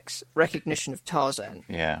Kachek's recognition of Tarzan...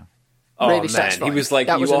 Yeah. Oh, really man, satisfying. he was like,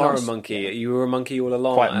 you are a monkey. You were a monkey all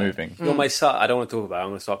along. Quite moving. You're my son. I don't want to talk about it. I'm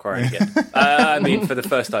going to start crying again. I mean, for the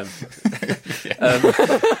first time.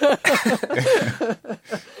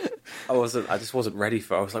 I just wasn't ready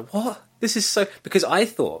for it. I was like, what? This is so... Because I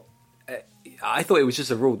thought it was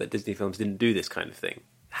just a rule that Disney films didn't do this kind of thing.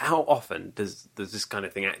 How often does this kind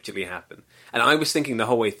of thing actually happen? And I was thinking the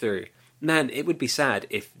whole way through, man, it would be sad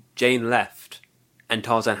if Jane left and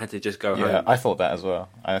Tarzan had to just go home. Yeah, I thought that as well.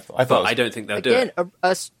 I thought I don't think they'll do it.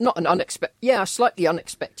 Not an a slightly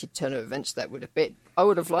unexpected turn of events that would have been. I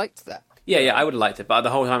would have liked that. Yeah, I would have liked it. But the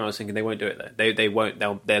whole time I was thinking they won't do it, though. They won't.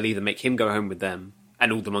 They'll either make him go home with them,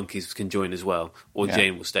 and all the monkeys can join as well, or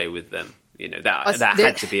Jane will stay with them. That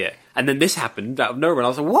had to be it. And then this happened out of nowhere, and I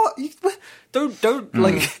was like, what? Don't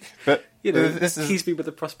like... But tease me with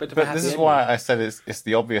the prospect of a happy this is ending. why I said it's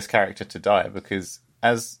the obvious character to die, because...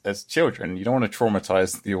 As children, you don't want to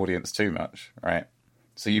traumatize the audience too much, right?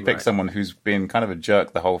 So you pick someone who's been kind of a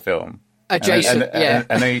jerk the whole film. Adjacent,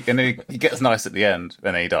 and then he gets nice at the end,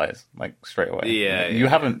 and then he dies, like, straight away. You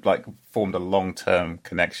haven't, like, formed a long-term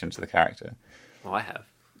connection to the character. Well, I have.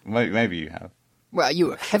 Maybe you have. Well, you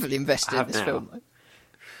were heavily invested in this film, though.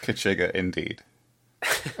 Kachiga, indeed.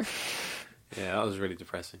 Yeah, that was really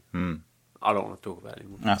depressing. I don't want to talk about it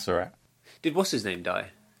anymore. That's all right. Did what's his name die?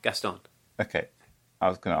 Gaston. Okay. I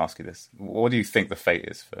was going to ask you this. What do you think the fate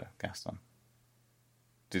is for Gaston?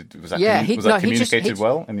 Was that communicated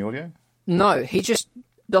well in the audio? No, he just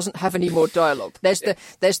doesn't have any more dialogue. There's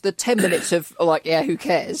the 10 minutes of, like, who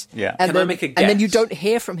cares? Yeah. And I make a guess? And then you don't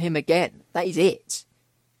hear from him again. That is it.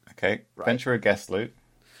 Okay. Right. Venture a guess, Luke.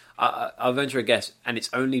 I'll venture a guess, and it's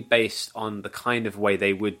only based on the kind of way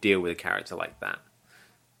they would deal with a character like that.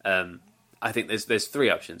 I think there's three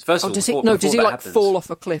options. First of all, does he fall off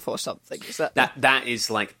a cliff or something? Is that is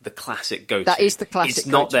like the classic go-to. That is the classic. It's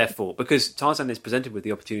not their fault because Tarzan is presented with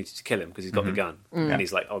the opportunity to kill him because he's got the gun and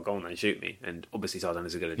he's like, "Oh, go on and shoot me." And obviously Tarzan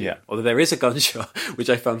is a good idea. Although there is a gunshot, which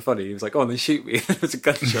I found funny. He was like, "Oh, then shoot me." There's a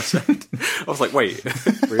gunshot. I was like, "Wait,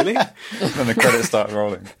 really?" And the credits start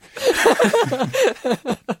rolling.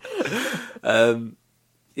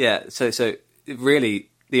 So really.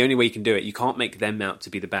 The only way you can do it, you can't make them out to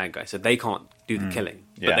be the bad guy, so they can't do the killing.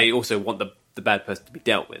 But they also want the bad person to be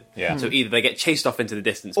dealt with. Yeah. So either they get chased off into the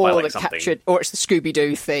distance by like something, captured, or it's the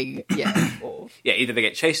Scooby-Doo thing. Yeah. Either they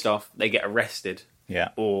get chased off, they get arrested,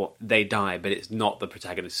 or they die. But it's not the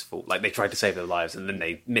protagonist's fault. Like they tried to save their lives, and then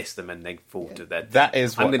they miss them, and they fall to their death. That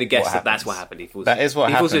is. I'm going to guess that's what happened. He falls. That is what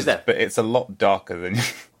he happens. Falls to his death. But it's a lot darker than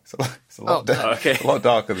a lot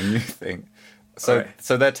darker than you think. So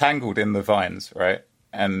they're tangled in the vines, right?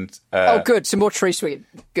 and good, some more tree swinging.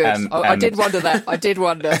 Good. I did wonder that. I did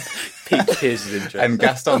wonder. Piqued Pierce's interest. And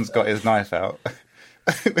Gaston's got his knife out.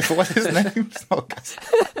 What's his name? It's not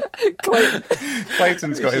Gaston.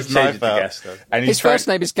 Clayton's got his knife out. And his first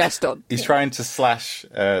name is Gaston. He's trying to slash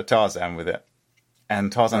Tarzan with it.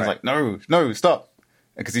 And Tarzan's like, no, stop.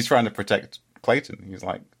 Because he's trying to protect Clayton. He's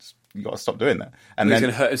like, you got to stop doing that. And he's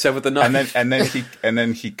going to hurt himself with the knife. And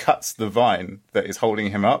then he cuts the vine that is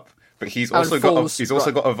holding him up. But he's also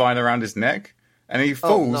got a vine around his neck. And he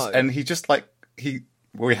falls. And he just he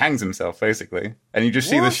hangs himself, basically. And you just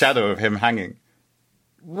see the shadow of him hanging.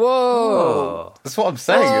 Whoa. That's what I'm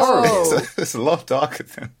saying. It's a lot darker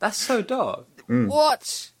than... That's so dark.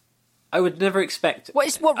 What? I would never expect...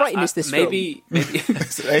 What rating is this maybe, film?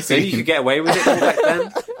 Maybe you could get away with it back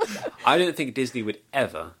then. I don't think Disney would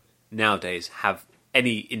ever, nowadays, have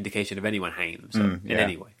any indication of anyone hanging themselves in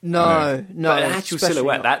any way. No. But an actual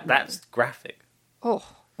silhouette, that's graphic. Oh.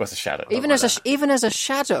 What's a shadow? Even as a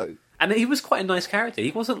shadow. And he was quite a nice character.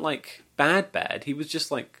 He wasn't, bad. He was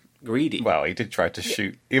just, greedy. Well, he did try to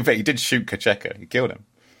shoot... In fact, he did shoot Kacheka. He killed him.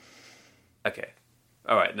 Okay.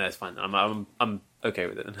 All right, no, it's fine. I'm okay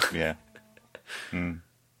with it. Yeah.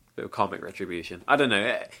 Bit of karmic retribution. I don't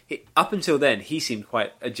know. Up until then, he seemed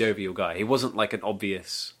quite a jovial guy. He wasn't an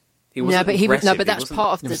obvious... He wasn't but that's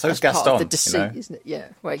part of the deceit, isn't it? Yeah,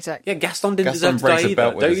 well, exactly. Yeah, Gaston didn't deserve to die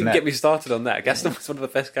either. Don't even get me started on that. Gaston was one of the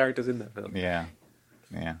best characters in that film. Yeah.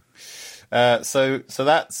 So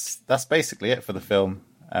that's basically it for the film.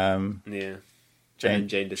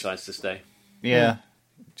 Jane decides to stay. Yeah,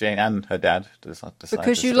 Jane and her dad decide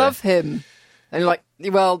because you love him, and you're like,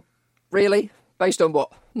 well, really? Based on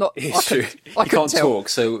what? Not. It's true. He can't talk,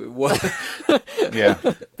 so what? Yeah,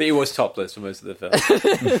 but he was topless for most of the film.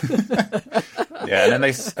 Yeah, and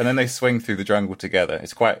then they swing through the jungle together.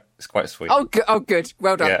 It's quite sweet. Oh, good.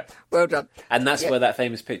 Well done. Yeah. Well done. And that's where that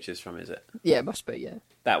famous picture's from, is it? Yeah, it must be. Yeah.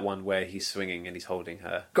 That one where he's swinging and he's holding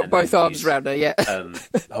her. Got both arms around her. Yeah.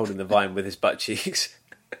 Holding the vine with his butt cheeks.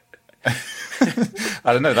 I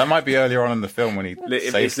don't know. That might be earlier on in the film when he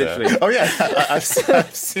saves her. Oh yeah, I've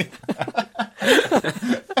seen.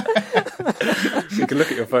 You can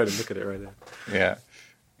look at your phone and look at it right there.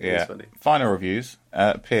 Yeah. Final reviews.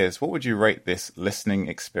 Piers, what would you rate this listening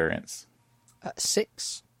experience?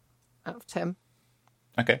 6 out of 10.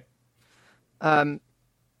 Okay. The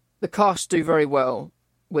cast do very well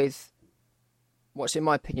with what's, in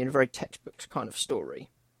my opinion, a very textbook kind of story.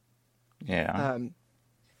 Yeah.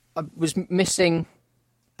 I was missing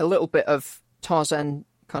a little bit of Tarzan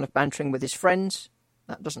kind of bantering with his friends.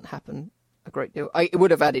 That doesn't happen a great deal. It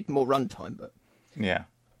would have added more runtime, but yeah,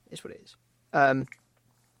 it's what it is.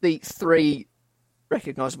 The 3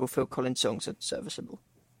 recognisable Phil Collins songs are serviceable.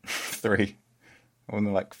 3,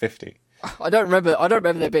 only 50. I don't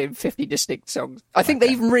remember there being 50 distinct songs. I think they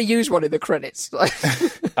even reuse one in the credits.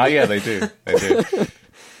 Oh yeah, they do.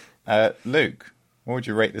 Luke, what would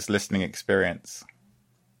you rate this listening experience?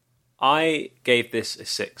 I gave this a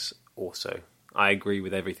 6 also. I agree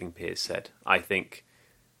with everything Piers said. I think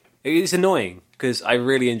it's annoying because I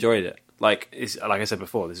really enjoyed it. Like I said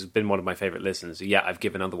before, this has been one of my favourite listens. So yeah, I've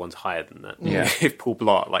given other ones higher than that. Yeah. If Paul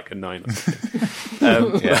Blart a 9 or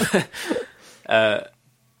something.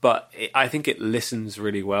 But I think it listens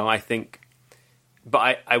really well.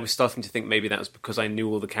 But I was starting to think maybe that was because I knew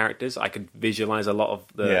all the characters. I could visualise a lot of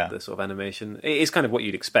the sort of animation. It is kind of what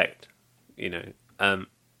you'd expect,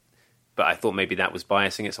 but I thought maybe that was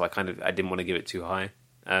biasing it, so I didn't want to give it too high.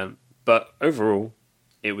 But overall,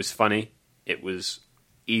 it was funny. It was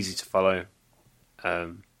easy to follow.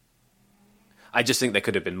 I just think there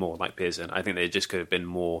could have been more, like Pearson. I think there just could have been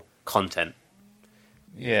more content.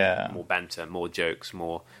 Yeah. More banter, more jokes,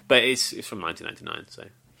 more... But it's from 1999, so...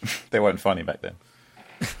 They weren't funny back then.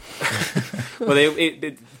 Well,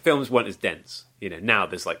 the films weren't as dense. Now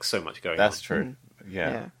there's so much going on. That's true.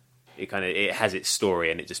 Yeah. It has its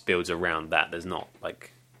story and it just builds around that. There's not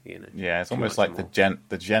Yeah, it's almost like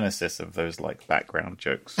the genesis of those background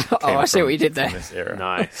jokes. Oh, I see what you did there. This era.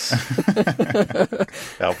 Nice.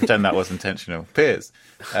 I'll pretend that was intentional. Piers,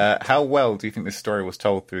 how well do you think this story was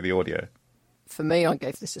told through the audio? For me, I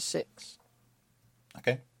gave this a 6.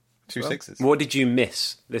 Okay, 2 6s. What did you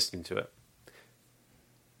miss listening to it?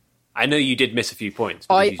 I know you did miss a few points.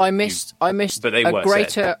 I missed but they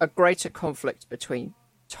a greater conflict between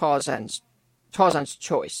Tarzan's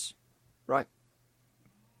choice, right?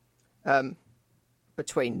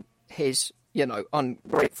 Between his,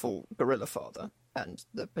 ungrateful gorilla father and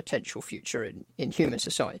the potential future in human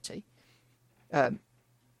society.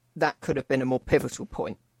 That could have been a more pivotal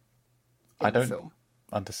point in the film.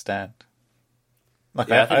 Understand. Like,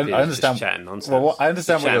 Yeah, I understand. Chatting nonsense. Well, I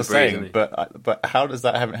understand what you're saying, isn't he? but how does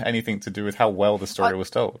that have anything to do with how well the story was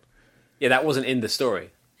told? Yeah, that wasn't in the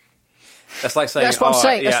story. That's like saying, That's what I'm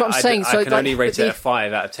saying. That's what I'm saying. I So, can like, only rate it a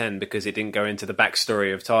 5 out of 10 because it didn't go into the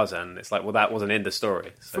backstory of Tarzan. It's like, well, that wasn't in the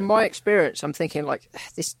story. So. From my experience, I'm thinking like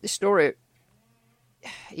this story.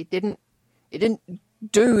 It didn't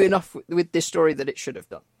do enough with this story that it should have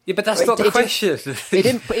done. Yeah, but that's not the question.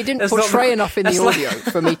 It didn't portray enough in the audio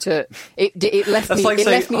for me to. It left that's me. Like it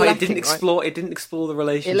saying, left me it lacking, didn't explore. It didn't explore the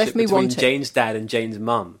relationship left me between wanting. Jane's dad and Jane's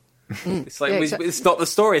mum. It's like exactly. it's not the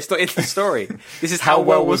story. It's not in the story. This is how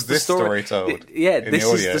well was the this story told? This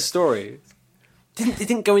is the story. It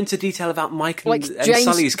didn't go into detail about Mike and,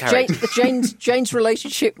 Sully's character. Jane's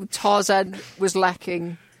relationship with Tarzan was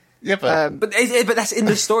lacking. Yeah, but that's in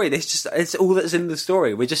the story. It's all that's in the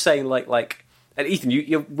story. We're just saying like. And Ethan,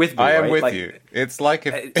 you're with me. I am right? with like, you. It's like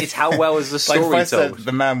if it's how well is the story like if I told. said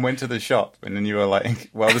the man went to the shop, and then you were like,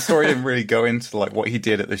 "Well, the story didn't really go into like what he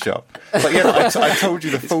did at the shop." But yeah, I told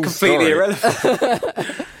you the full completely story.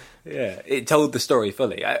 Irrelevant. Yeah, it told the story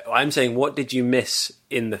fully. I'm saying, what did you miss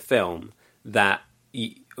in the film that,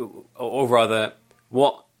 or rather,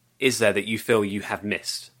 what is there that you feel you have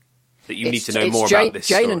missed that you need to know more about this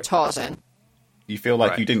story? Jane and Tarzan. You feel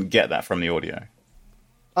like you didn't get that from the audio.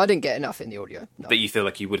 I didn't get enough in the audio. No. But you feel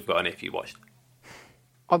like you would have gotten it if you watched.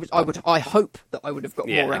 I hope that I would have got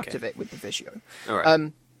more out of it with the visual. All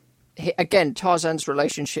right. Again, Tarzan's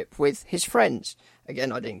relationship with his friends.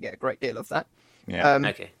 Again, I didn't get a great deal of that. Yeah.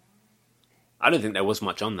 Okay. I don't think there was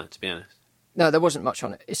much on that, to be honest. No, there wasn't much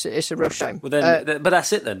on it. It's a real shame. Well, then, but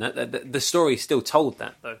that's it then. The story still told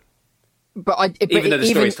that, though. But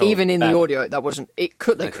even in the audio, that wasn't. They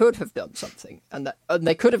could have done something, and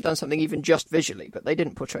they could have done something even just visually, but they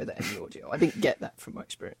didn't portray that in the audio. I didn't get that from my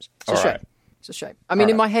experience. It's a shame. Right. It's a shame. I mean,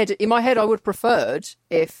 in my head, I would have preferred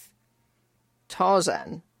if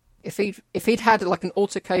Tarzan, if he'd had like an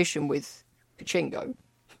altercation with Pachingo.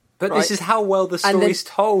 But this is how well the story's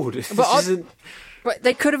told. But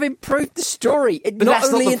they could have improved the story. But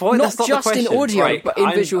that's not the point. Not just in audio, right, but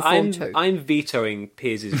in visual form too. I'm vetoing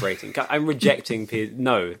Piers' rating. I'm rejecting Piers.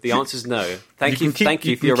 No, the answer's no. Thank you for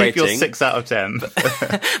your rating. Keep your 6 out of 10.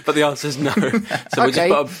 But the answer's no. So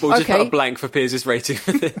we'll just put a blank for Piers' rating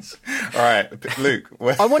for this. All right, Luke.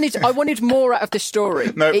 I wanted more out of this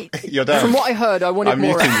story. No, you're done. From what I heard, I wanted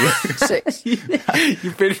more out of 6.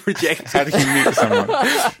 You've been rejected. How did you mute someone?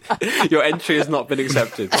 Your entry has not been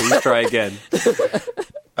accepted. Please try again.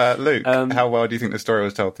 Luke, how well do you think the story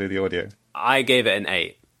was told through the audio? I gave it an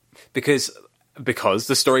 8 because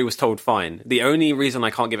the story was told fine. The only reason I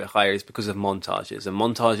can't give it higher is because of montages, and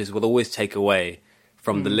montages will always take away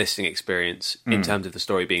from the listening experience in terms of the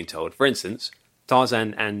story being told. For instance,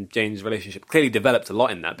 Tarzan and Jane's relationship clearly developed a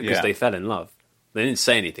lot in that because they fell in love. They didn't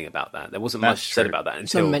say anything about that. There wasn't much said about that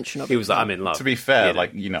until he was like, "I'm in love." To be fair, I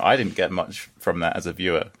didn't get much from that as a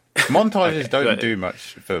viewer. Montages don't do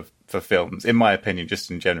much for films, in my opinion, just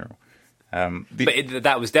in general. But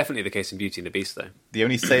that was definitely the case in Beauty and the Beast, though. The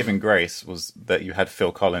only saving grace was that you had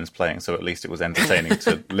Phil Collins playing, so at least it was entertaining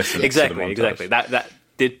to listen to the montage. Exactly. That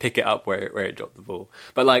did pick it up where it dropped the ball.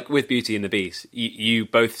 But like with Beauty and the Beast, you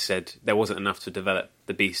both said there wasn't enough to develop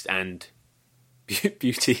the Beast and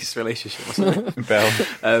Beauty's relationship, wasn't it?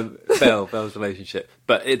 Belle's relationship.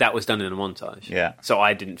 But that was done in a montage. Yeah. So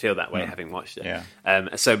I didn't feel that way having watched it.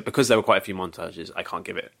 Yeah. So because there were quite a few montages, I can't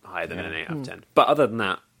give it higher than an 8 out of 10. But other than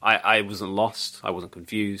that, I wasn't lost. I wasn't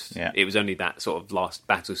confused. Yeah. It was only that sort of last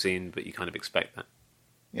battle scene, but you kind of expect that.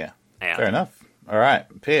 Yeah. Fair enough. All right.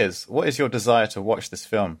 Piers, what is your desire to watch this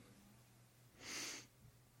film?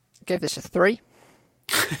 I gave this a 3.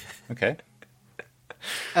 Okay.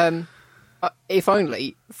 If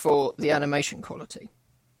only for the animation quality.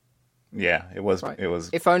 Yeah, it was. Right. It was.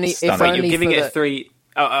 If only you're giving it a 3.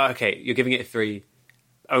 Okay. You're giving it a 3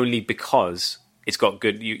 only because it's got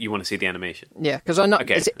good. You want to see the animation. Yeah, because I know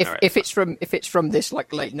okay, if it's from this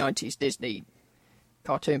like late 90s Disney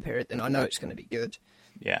cartoon period, then I know it's going to be good.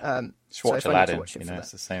 Yeah. Just watch Aladdin.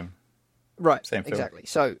 It's the same. Right. Same film. Exactly.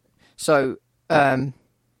 So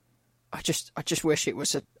I just wish it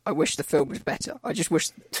was I wish the film was better. I just wish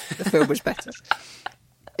the film was better.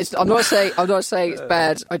 I'm not saying it's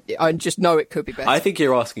bad. I just know it could be better. I think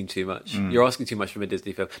you're asking too much. You're asking too much from a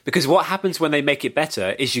Disney film. Because what happens when they make it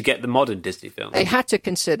better is you get the modern Disney film. They had to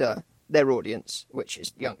consider their audience, which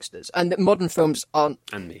is youngsters, and modern films aren't.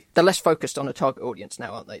 And me. They're less focused on a target audience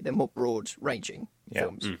now, aren't they? They're more broad-ranging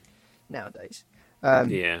films nowadays.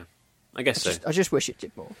 Yeah. I guess so. I just wish it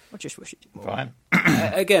did more. Fine.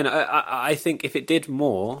 Again, I think if it did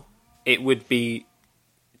more, it would be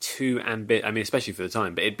too ambitious. I mean, especially for the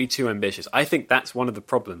time, but it'd be too ambitious. I think that's one of the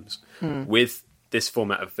problems with this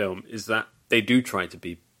format of film is that they try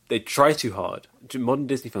too hard. Modern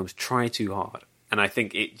Disney films try too hard, and I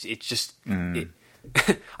think it just.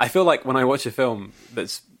 I feel like when I watch a film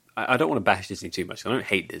that's, I don't want to bash Disney too much. I don't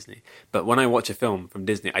hate Disney, but when I watch a film from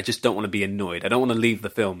Disney, I just don't want to be annoyed. I don't want to leave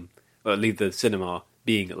the cinema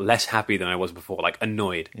being less happy than I was before, like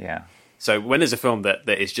annoyed. Yeah. So when there's a film that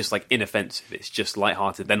is just like inoffensive, it's just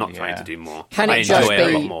lighthearted, they're not trying to do more. Can it just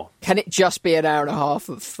be an hour and a half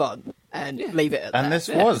of fun and leave it at that? And this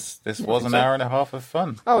was an hour and a half of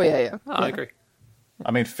fun. Oh, yeah. I agree.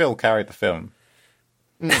 I mean, Phil carried the film.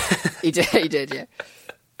 He did,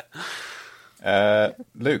 yeah.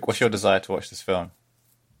 Luke, what's your desire to watch this film?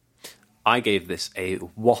 I gave this a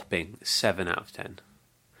whopping 7 out of 10.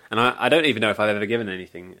 And I don't even know if I've ever given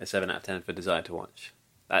anything a 7 out of 10 for desire to watch.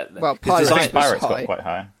 Well, Pirates got quite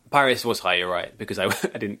high. Pirates was high, you're right, because I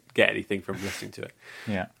didn't get anything from listening to it.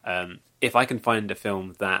 Yeah. If I can find a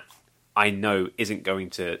film that I know isn't going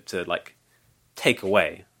to like take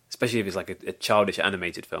away, especially if it's like a childish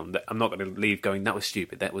animated film, that I'm not going to leave going, that was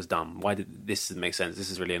stupid, that was dumb, why did this doesn't make sense, this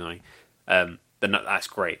is really annoying, then that's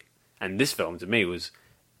great. And this film to me was,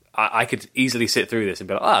 I could easily sit through this and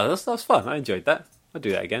be like, that's fun, I enjoyed that, I'll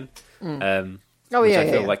do that again. Which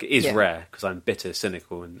I feel like it is rare because I'm bitter,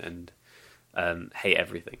 cynical, and hate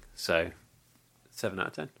everything. So 7 out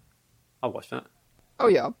of 10. I'll watch that. Oh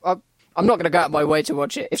yeah, I'm not going to go out of my way to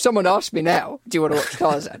watch it. If someone asks me now, do you want to watch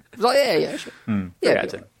Tarzan? I'm like, yeah, sure. 3 out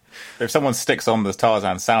of 10. If someone sticks on the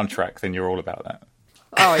Tarzan soundtrack, then you're all about that.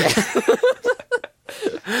 Oh yeah.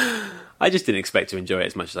 I just didn't expect to enjoy it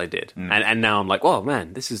as much as I did, and now I'm like, oh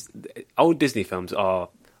man, this is old Disney films are.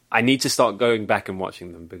 I need to start going back and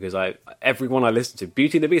watching them because every one I listened to,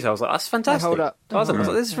 Beauty and the Beast, I was like, that's fantastic. Hold up. I was like,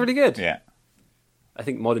 this is really good. Yeah. I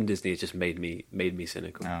think modern Disney has just made me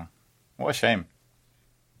cynical. Oh, what a shame.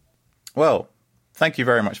 Well, thank you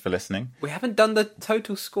very much for listening. We haven't done the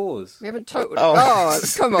total scores. We haven't total. Oh,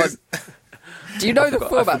 come on. Do you know the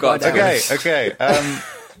format by now? Okay.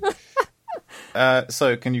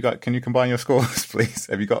 So can you combine your scores, please?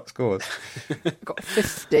 Have you got scores? I've got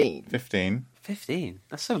 15. 15?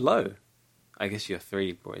 That's so low. I guess your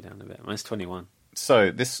 3 brought it down a bit. Mine's 21. So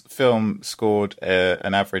this film scored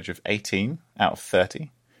an average of 18 out of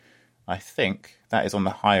 30. I think that is on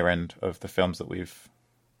the higher end of the films that we've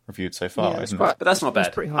reviewed so far, isn't it? But that's not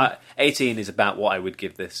bad. Pretty high. 18 is about what I would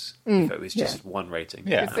give this if it was just one rating.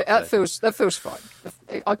 Yeah. That feels fine.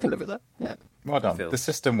 I can live with that. Yeah. Well done. The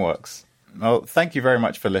system works. Well, thank you very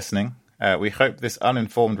much for listening. We hope this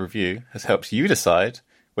uninformed review has helped you decide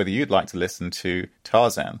whether you'd like to listen to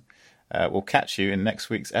Tarzan. We'll catch you in next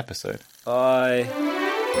week's episode. Bye.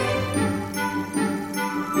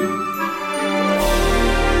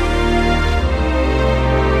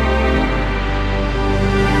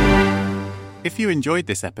 If you enjoyed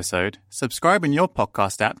this episode, subscribe in your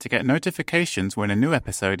podcast app to get notifications when a new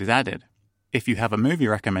episode is added. If you have a movie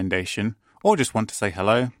recommendation or just want to say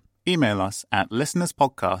hello, email us at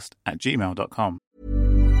listenerspodcast@gmail.com.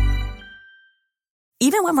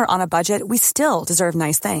 Even when we're on a budget, we still deserve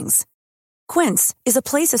nice things. Quince is a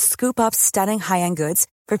place to scoop up stunning high-end goods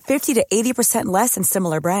for 50 to 80% less than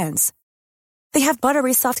similar brands. They have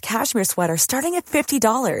buttery soft cashmere sweaters starting at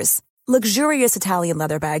 $50, luxurious Italian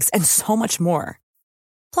leather bags, and so much more.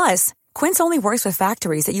 Plus, Quince only works with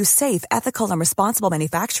factories that use safe, ethical, and responsible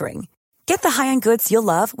manufacturing. Get the high-end goods you'll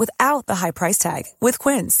love without the high price tag with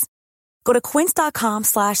Quince. Go to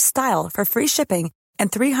quince.com/style for free shipping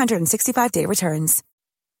and 365-day returns.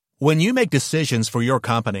 When you make decisions for your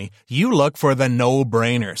company, you look for the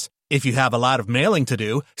no-brainers. If you have a lot of mailing to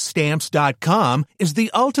do, Stamps.com is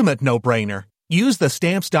the ultimate no-brainer. Use the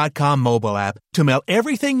Stamps.com mobile app to mail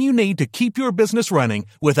everything you need to keep your business running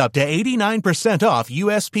with up to 89% off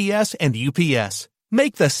USPS and UPS.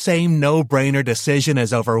 Make the same no-brainer decision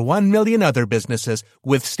as over 1 million other businesses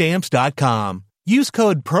with Stamps.com. Use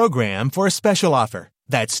code PROGRAM for a special offer.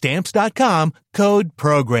 That's Stamps.com, code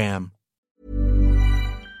PROGRAM.